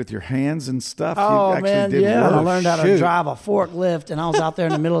with your hands and stuff? Oh, you actually man, did work. I learned how to drive a forklift, and I was out there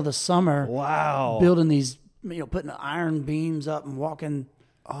in the middle of the summer wow, building these, you know, putting iron beams up and walking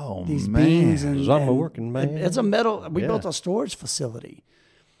these beams. And I'm a working man. It's a metal. We built a storage facility.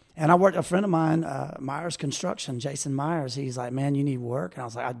 And I worked, a friend of mine, Myers Construction, Jason Myers, he's like, man, you need work. And I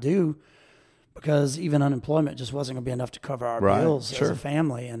was like, I do, because even unemployment just wasn't going to be enough to cover our bills as a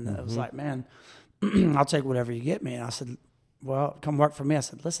family. And it was like, man, I'll take whatever you get me. And I said, well, come work for me. I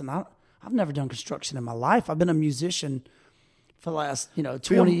said, listen, I've never done construction in my life. I've been a musician for the last,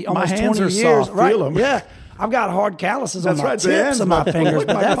 20, almost my hands 20 are years. soft. Feel them. Yeah. I've got hard calluses on my tips of my fingers,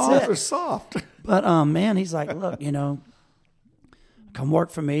 but my that's palms it. are soft. But, man, he's like, look, come work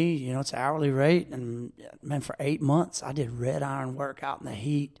for me. It's hourly rate. And, man, for 8 months, I did red iron work out in the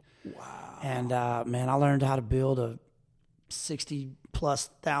heat. Wow. And, man, I learned how to build a 60-plus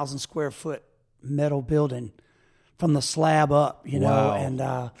thousand square foot metal building from the slab up, Wow. And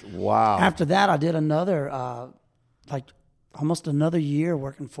wow. After that, I did another, almost another year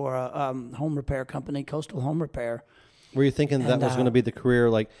working for a home repair company, Coastal Home Repair. Were you thinking that was going to be the career,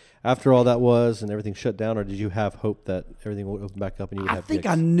 like after all that was and everything shut down, or did you have hope that everything would open back up and you would have gigs?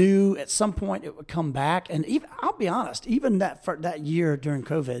 I knew at some point it would come back, and even I'll be honest, even that year during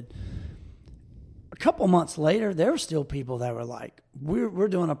COVID, a couple months later, there were still people that were like, "We're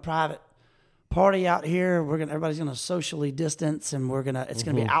doing a private party out here. Everybody's gonna socially distance, and it's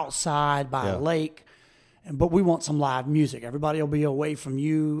gonna be outside by a lake, but we want some live music. Everybody will be away from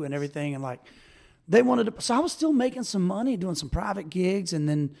you and everything." And like, they wanted to. So I was still making some money doing some private gigs, and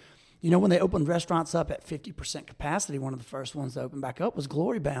then, when they opened restaurants up at 50% capacity, one of the first ones to open back up was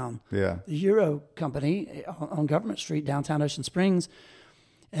Glory Bound, the Euro company on Government Street, downtown Ocean Springs.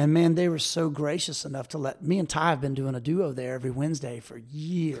 And, man, they were so gracious enough to let me and Ty have been doing a duo there every Wednesday for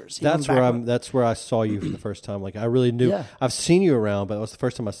years. That's where I saw you for the first time. Like, I really knew. Yeah. I've seen you around, but it was the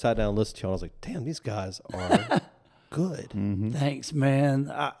first time I sat down and listened to you. And I was like, damn, these guys are good. Mm-hmm. Thanks,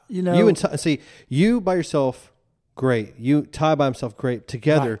 man. You and Ty, see, you by yourself, great. Ty by himself, great.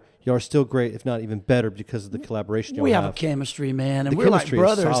 Together, you are still great, if not even better, because of the collaboration you have. We have have a chemistry, man, and we're like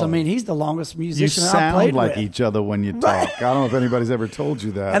brothers. I mean, he's the longest musician I've played with. You sound like each other when you talk. I don't know if anybody's ever told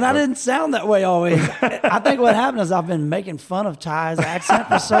you that. And I didn't sound that way always. I think what happened is I've been making fun of Ty's accent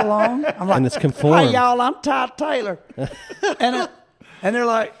for so long. I'm like, and it's conformed. Hey, y'all, I'm Ty Taylor. And they're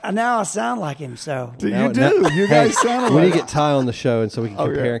like, now I sound like him. So you do. You guys sound like. We need to get Ty on the show, and so we can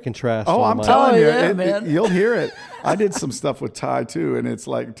compare and contrast. Oh, I'm telling you, man. You'll hear it. I did some stuff with Ty too, and it's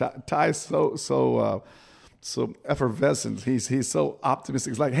like Ty's so effervescent. He's so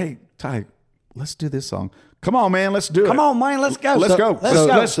optimistic. He's like, hey, Ty, let's do this song. Come on, man, let's do it. Come on, man, let's go. Let's go.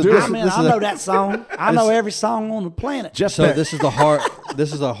 Let's do it. I know that song. I know every song on the planet. So this is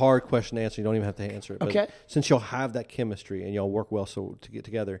a hard question to answer. You don't even have to answer it. But okay. Since y'all have that chemistry and y'all work well to get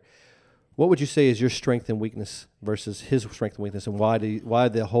together, what would you say is your strength and weakness versus his strength and weakness, and why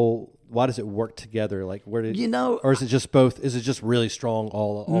does it work together? Like, where did or is it just both? Is it just really strong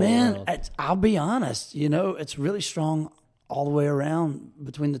all man, around? I'll be honest. It's really strong all the way around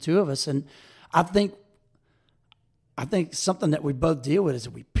between the two of us, and I think something that we both deal with is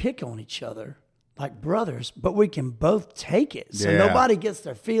that we pick on each other like brothers, but we can both take it. So nobody gets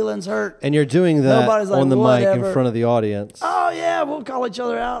their feelings hurt. And you're doing that on the mic in front of the audience. Oh, yeah, we'll call each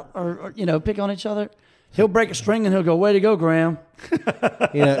other out or pick on each other. He'll break a string and he'll go, way to go, Graham.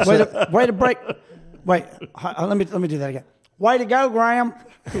 Way to break. Wait, let me do that again. Way to go, Graham.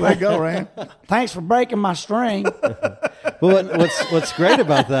 Way to go, Graham. Thanks for breaking my string. Well, what's great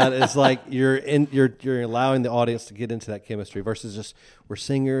about that is like you're allowing the audience to get into that chemistry versus just we're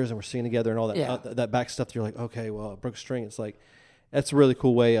singers and we're singing together and all that that back stuff. You're like, okay, well, I broke a string. It's like that's a really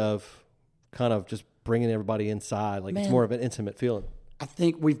cool way of kind of just bringing everybody inside. Like, it's more of an intimate feeling. I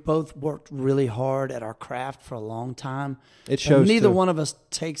think we've both worked really hard at our craft for a long time. It shows. Neither one of us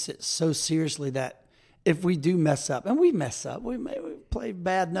takes it so seriously that if we do mess up, and we mess up, we play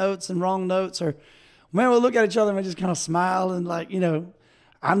bad notes and wrong notes, or we'll look at each other and we just kind of smile and like,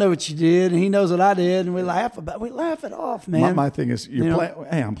 I know what you did and he knows what I did, and we laugh it off, man. My thing is,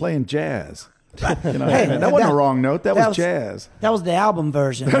 I'm playing jazz. Hey, that wasn't a wrong note. That was jazz. That was the album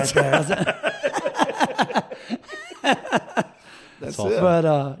version right there. That's it.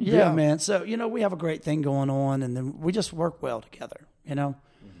 But man. So we have a great thing going on, and then we just work well together.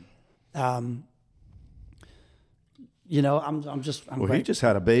 I'm great. He just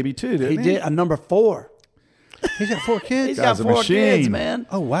had a baby too, didn't he? He did, a number 4. He's got 4 kids. He's got 4 kids, man.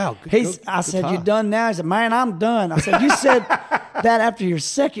 Oh, wow. I said, you done now? He said, man, I'm done. I said, you said that after your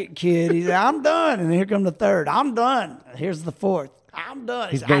second kid. He said, I'm done. And here come the third. I'm done. Here's the 4th. I'm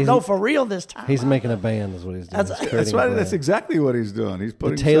done. He said, I go for real this time. He's making a band is what he's doing. That's right. That's exactly what he's doing. He's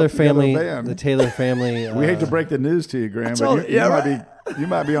putting the Taylor family. A band. The Taylor family. We hate to break the news to you, Graham, but you might be You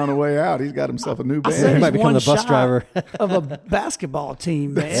might be on the way out. He's got himself a new band. He might become the bus driver of a basketball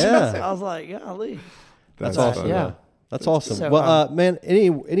team, man. Yeah. I was like, golly. That's awesome. Yeah. That's awesome. So, well, man,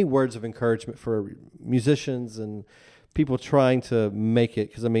 any words of encouragement for musicians and people trying to make it?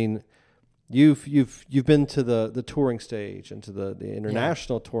 Because I mean, you've been to the touring stage and to the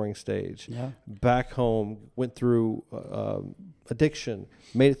international touring stage. Yeah. Back home, went through addiction,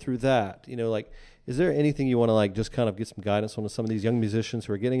 made it through that. You know, like, is there anything you want to like just kind of get some guidance on to some of these young musicians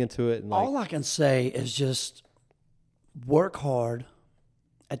who are getting into it? And like, all I can say is just work hard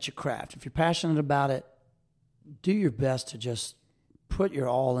at your craft. If you're passionate about it, do your best to just put your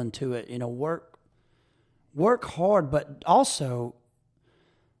all into it. You know, work hard, but also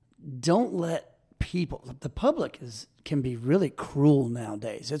don't let people. The public can be really cruel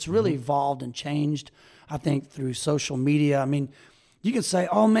nowadays. It's really evolved and changed, I think, through social media. I mean, you can say,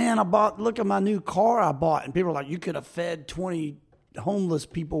 "Oh man, look at my new car I bought," and people are like, "You could have fed 20 homeless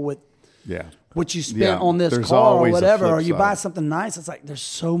people with what you spent on this car or whatever," or you buy something nice." It's like there's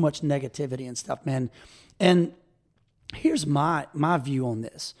so much negativity and stuff, man. And here's my view on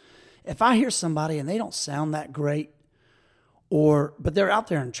this: if I hear somebody and they don't sound that great, but they're out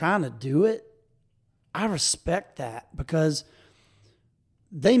there and trying to do it, I respect that, because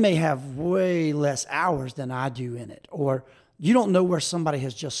they may have way less hours than I do in it, or you don't know where somebody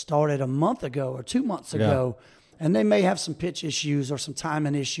has just started a month ago or 2 months ago, and they may have some pitch issues or some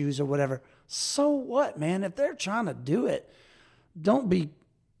timing issues or whatever. So what, man? If they're trying to do it, don't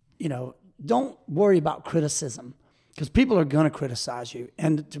worry about criticism, because people are going to criticize you.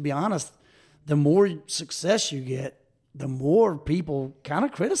 And to be honest, the more success you get, the more people kind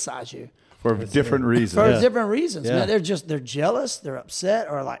of criticize you. For different reasons. Different reasons. Man, they're jealous, they're upset,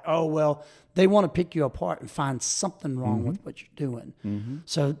 or like, oh, well, they want to pick you apart and find something wrong with what you're doing. Mm-hmm.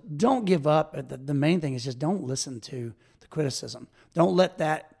 So don't give up. The main thing is just don't listen to the criticism. Don't let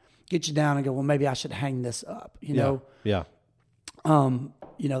that get you down and go, well, maybe I should hang this up. You know? Yeah.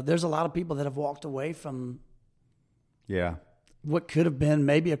 There's a lot of people that have walked away from what could have been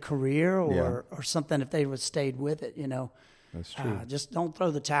maybe a career or something if they would stayed with it, That's true. Just don't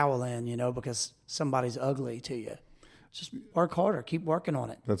throw the towel in, because somebody's ugly to you. Just work harder. Keep working on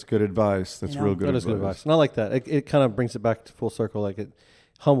it. That's good advice. That's real good advice. That is good advice. And I like that. It kind of brings it back to full circle. Like, it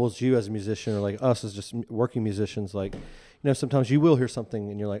humbles you as a musician, or like us as just working musicians. Like, sometimes you will hear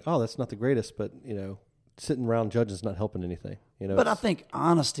something and you're like, oh, that's not the greatest, but, sitting around judging is not helping anything. But I think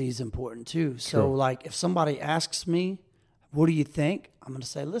honesty is important too. So like, if somebody asks me, what do you think? I'm going to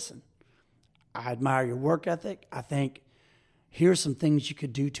say, listen, I admire your work ethic. I think here's some things you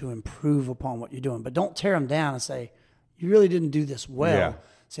could do to improve upon what you're doing. But don't tear them down and say, you really didn't do this well. Yeah.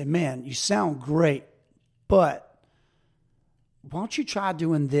 Say, man, you sound great, but why don't you try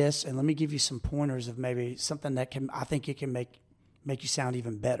doing this? And let me give you some pointers of maybe something that I think it can make you sound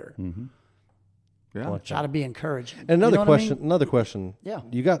even better. Mm-hmm. Yeah. Try to be encouraging. And another question. Yeah.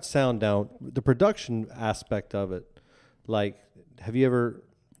 You got sound down. The production aspect of it, like, do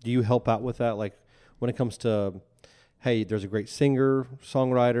you help out with that? Like, when it comes to, hey, there's a great singer,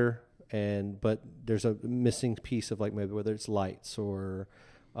 songwriter, but there's a missing piece of, like, maybe whether it's lights or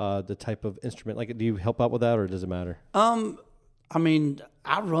the type of instrument. Like, do you help out with that, or does it matter? I mean,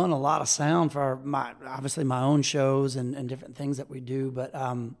 I run a lot of sound for obviously my own shows and different things that we do. But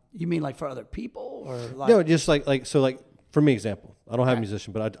you mean like for other people, or like? No, just like for me, example. I don't have a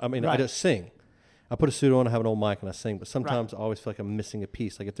musician, but I just sing. I put a suit on, I have an old mic, and I sing. But sometimes I always feel like I'm missing a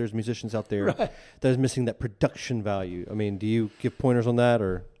piece. Like, if there's musicians out there that is missing that production value, I mean, do you give pointers on that,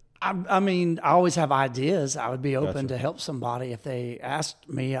 or? I mean, I always have ideas. I would be open to help somebody. If they asked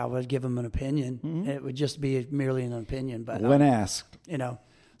me, I would give them an opinion. Mm-hmm. It would just be merely an opinion. But when asked.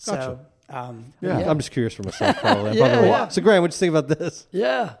 So, I'm just curious for myself. So, Graham, what do you think about this?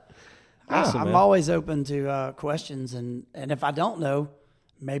 Yeah. Awesome, I'm always open to questions. And if I don't know,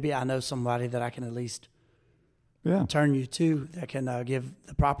 maybe I know somebody that I can at least turn you to that can give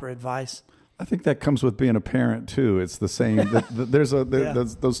the proper advice. I think that comes with being a parent too. It's the same.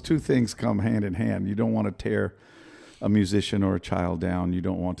 Those two things come hand in hand. You don't want to tear a musician or a child down. You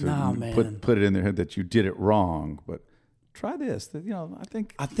don't want to put it in their head that you did it wrong. But try this. I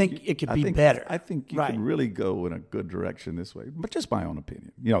think it could be better. I think you can really go in a good direction this way. But just my own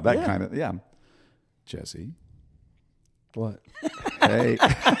opinion. That kind of Jesse. What? Hey,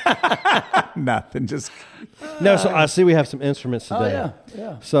 nothing. Just no. So I see we have some instruments today.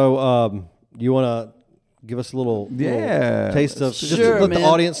 Yeah. So you want to give us a little taste of just let the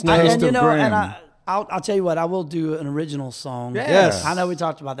audience know. I'll tell you what. I will do an original song. Yes. I know we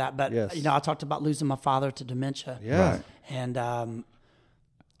talked about that, but I talked about losing my father to dementia. Yeah. And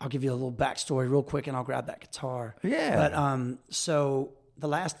I'll give you a little backstory real quick, and I'll grab that guitar. Yeah. But so the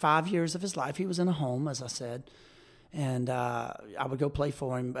last 5 years of his life, he was in a home, as I said, and I would go play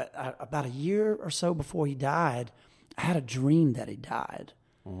for him. But about a year or so before he died, I had a dream that he died,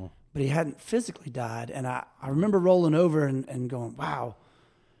 but he hadn't physically died. And I remember rolling over and going, wow,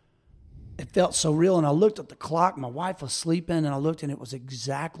 it felt so real. And I looked at the clock. My wife was sleeping, and I looked, and it was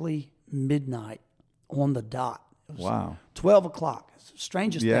exactly midnight on the dot. It was 12 o'clock. It's the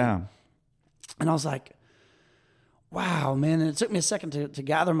strangest thing. And I was like, wow, man. And it took me a second to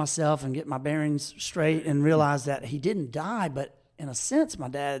gather myself and get my bearings straight and realize that he didn't die, but in a sense, my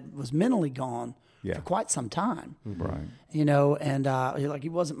dad was mentally gone for quite some time. Right. You know, and like he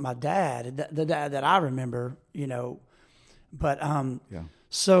wasn't my dad, the dad that I remember, you know. But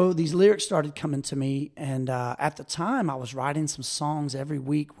so these lyrics started coming to me, and at the time I was writing some songs every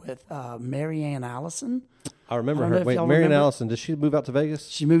week with Mary Ann Allison. I remember her. Wait, Mary Ann Allison, did she move out to Vegas?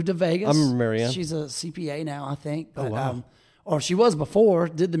 She moved to Vegas. I remember Mary Ann. She's a CPA now, I think. But, oh, wow. Or she was before,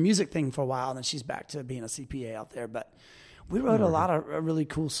 did the music thing for a while, and then she's back to being a CPA out there. But we wrote a lot of really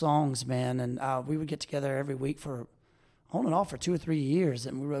cool songs, man, and we would get together every week for on and off for 2 or 3 years,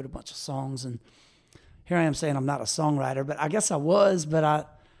 and we wrote a bunch of songs. And here I am saying I'm not a songwriter, but I guess I was, but I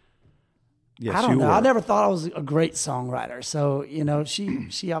don't know. I never thought I was a great songwriter. So, you know,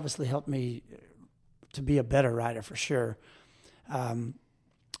 she obviously helped me to be a better writer for sure.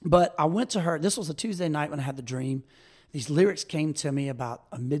 But I went to her. This was a Tuesday night when I had the dream. These lyrics came to me about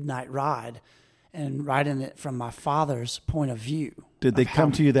a midnight ride and writing it from my father's point of view. Did they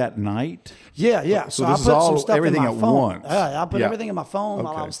come to you that night? Yeah. So I this put is some stuff everything in my at phone. once. I put everything in my phone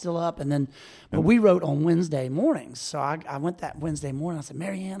while I was still up. And then, but we wrote on Wednesday mornings. So I went that Wednesday morning. I said,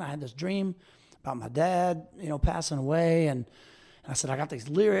 Mary Ann, I had this dream about my dad, you know, passing away. And I said, I got these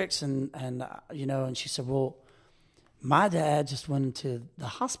lyrics. And you know, and she said, well, my dad just went into the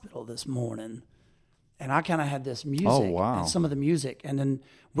hospital this morning. And I kind of had this music and some of the music. And then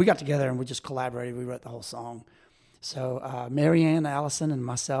we got together and we just collaborated. We wrote the whole song. So Mary Ann Allison and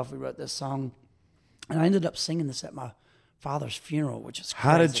myself, we wrote this song. And I ended up singing this at my father's funeral, which is crazy.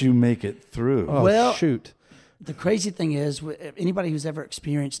 How did you make it through? Oh, well, shoot. The crazy thing is, anybody who's ever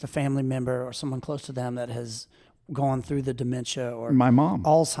experienced a family member or someone close to them that has gone through the dementia or my mom,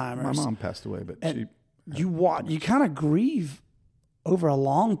 Alzheimer's. My mom passed away, but you kind of grieve over a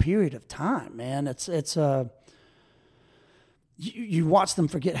long period of time, man. You watch them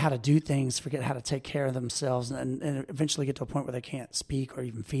forget how to do things, forget how to take care of themselves, and eventually get to a point where they can't speak or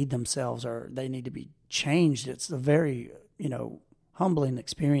even feed themselves, or they need to be changed. It's a very, you know, humbling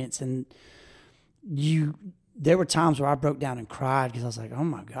experience. And there were times where I broke down and cried because I was like, oh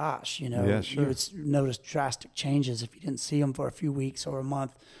my gosh, you know, you would notice drastic changes if you didn't see them for a few weeks or a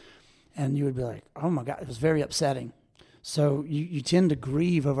month, and you would be like, oh my God, it was very upsetting. So you tend to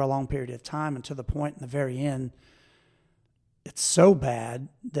grieve over a long period of time, and to the point in the very end, it's so bad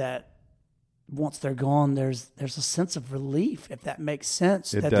that once they're gone, there's a sense of relief, if that makes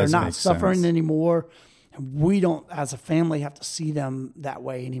sense, that they're not suffering anymore, and we don't, as a family, have to see them that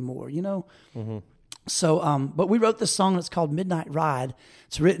way anymore, you know? Mm-hmm. So, but we wrote this song, it's called Midnight Ride.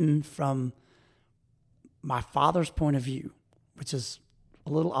 It's written from my father's point of view, which is a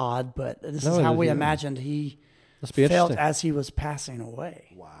little odd, but this is how we imagined he felt as he was passing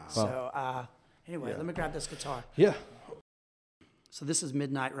away. Wow. So, anyway, let me grab this guitar. Yeah. So this is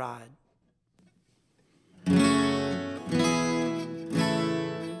Midnight Ride.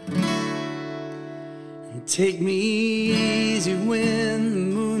 Take me easy when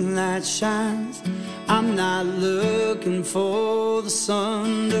the moonlight shines. I'm not looking for the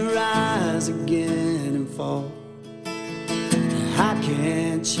sun to rise again and fall. I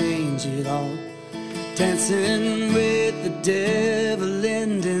can't change it all. Dancing with the devil,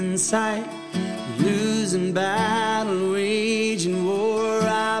 end in sight. Losing battle, waging war.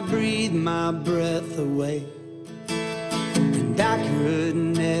 I breathe my breath away, and I could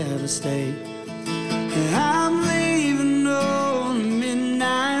never stay. I'm leaving on a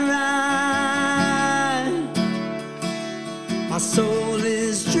midnight ride. My soul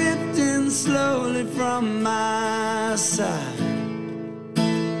is drifting slowly from my side.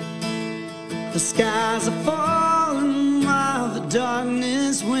 The skies are falling while the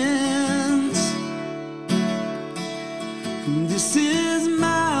darkness wins. This is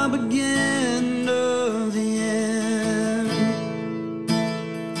my beginning of the end.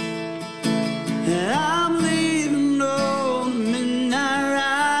 And I'm leaving on the midnight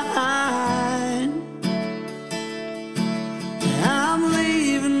ride. I'm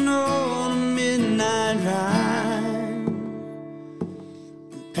leaving on the midnight ride.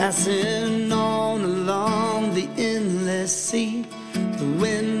 Passing on along the endless sea. The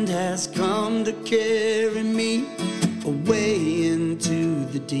wind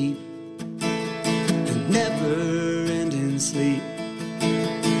deep and never-ending sleep.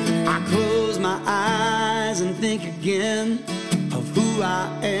 I close my eyes and think again of who I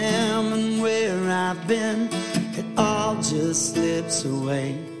am and where I've been. It all just slips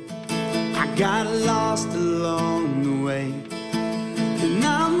away. I got lost along the way, and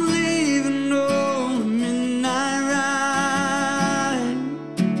I'm leaving on the midnight ride.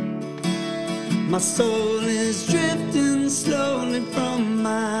 My soul is drifting slowly from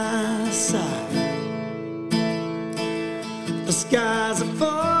my side. The skies are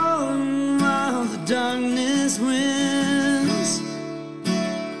falling while the darkness wins.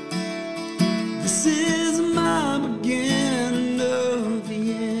 This is my beginning of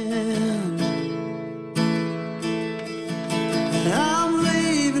the end. I'm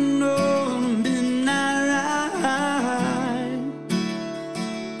leaving on a midnight ride.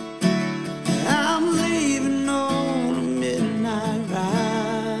 I'm leaving on a midnight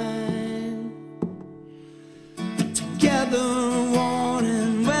ride. Together, worn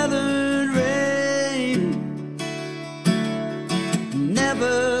and weathered rain,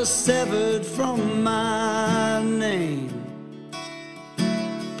 never severed from my name.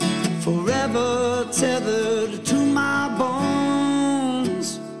 Forever tethered to my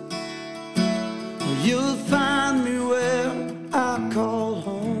bones. You'll find me where I call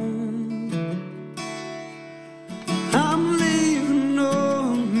home. I'm leaving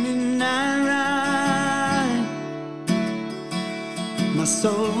on a midnight ride. My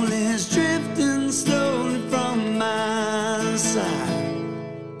soul is drifting slowly from my side.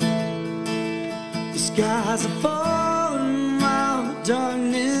 The skies are falling while the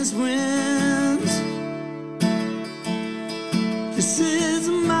darkness wins. This is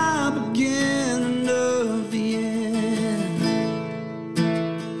my beginning of the end.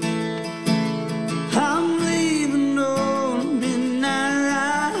 I'm leaving on a midnight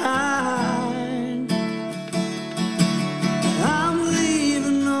ride. I'm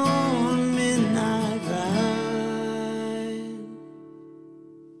leaving on a midnight ride.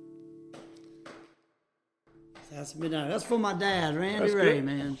 That's midnight. That's for my dad, Randy Rea,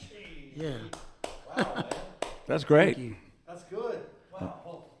 man. Yeah. Wow, man. That's great. Thank you. That's good.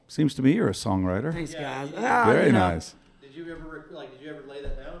 Wow. Seems to me you're a songwriter. Thanks, guys. Very nice. Did you ever lay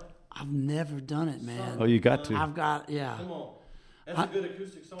that down? I've never done it, man. Oh, you got to. I've got, yeah. Come on. That's a good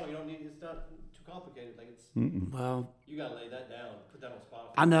acoustic song. You don't need. It's not too complicated. Like it's. Well, You gotta lay that down. Put that on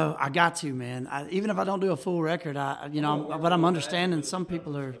Spotify. I know. I got to, man. Even if I don't do a full record, but I'm understanding some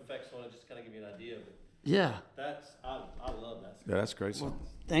people are. Effects on it just kind of give you an idea. But Yeah. I love that. Yeah, that's a great song.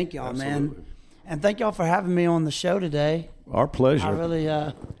 Thank y'all, Absolutely. man. And thank y'all for having me on the show today. Our pleasure. I really,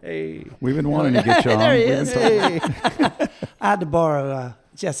 Hey. We've been wanting to get you on. there he We've is. been I had to borrow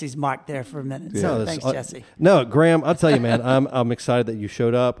Jesse's mic there for a minute. So No, thanks, Jesse. No, Graham, I'll tell you, man, I'm excited that you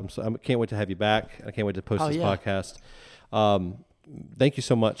showed up. I can't wait to have you back. I can't wait to post this podcast. Thank you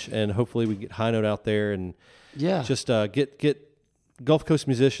so much, and hopefully we get High Note out there and just get Gulf Coast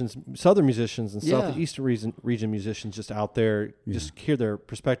musicians, Southern musicians, and Southeastern region musicians just out there, just hear their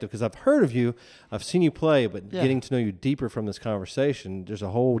perspective. Because I've heard of you, I've seen you play, but getting to know you deeper from this conversation, there's a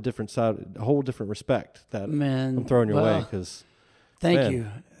whole different side, a whole different respect that I'm throwing your way. Because thank you.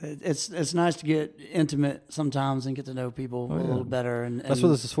 It's nice to get intimate sometimes and get to know people a little better. And that's what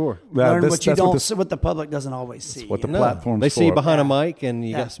this is for. Learn what you don't, what the public doesn't always see. What the platform's they for. see you behind a mic and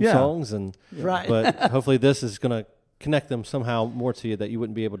you got some songs, and but hopefully this is going to connect them somehow more to you that you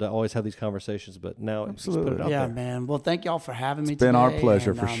wouldn't be able to always have these conversations. But now it's put it out there. Man. Well, thank y'all for having me. It's been today, our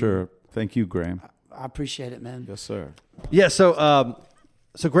pleasure for sure. Thank you, Graham. I appreciate it, man. Yes, sir. Yeah. So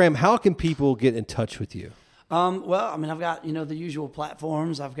Graham, how can people get in touch with you? Well, I mean, I've got, the usual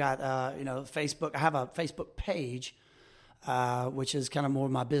platforms. I've got, Facebook. I have a Facebook page, which is kind of more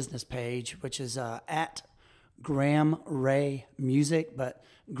my business page, which is at Gram Rea Music. But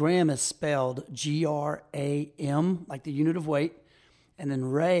Gram is spelled Gram, like the unit of weight. And then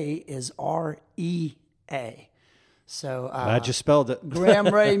Rea is REA. So I just spelled it. Gram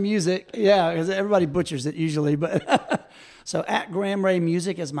Rea Music. Yeah, because everybody butchers it usually. But so at Gram Rea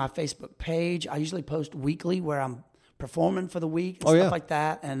Music is my Facebook page. I usually post weekly where I'm performing for the week and stuff like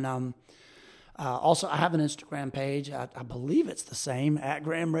that. And also, I have an Instagram page. I believe it's the same, at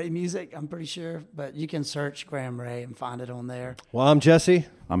Gram Rea Music. I'm pretty sure. But you can search Gram Rea and find it on there. Well, I'm Jesse.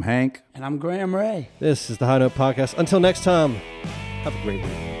 I'm Hank. And I'm Gram Rea. This is the High Note Podcast. Until next time, have a great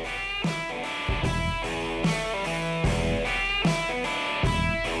week.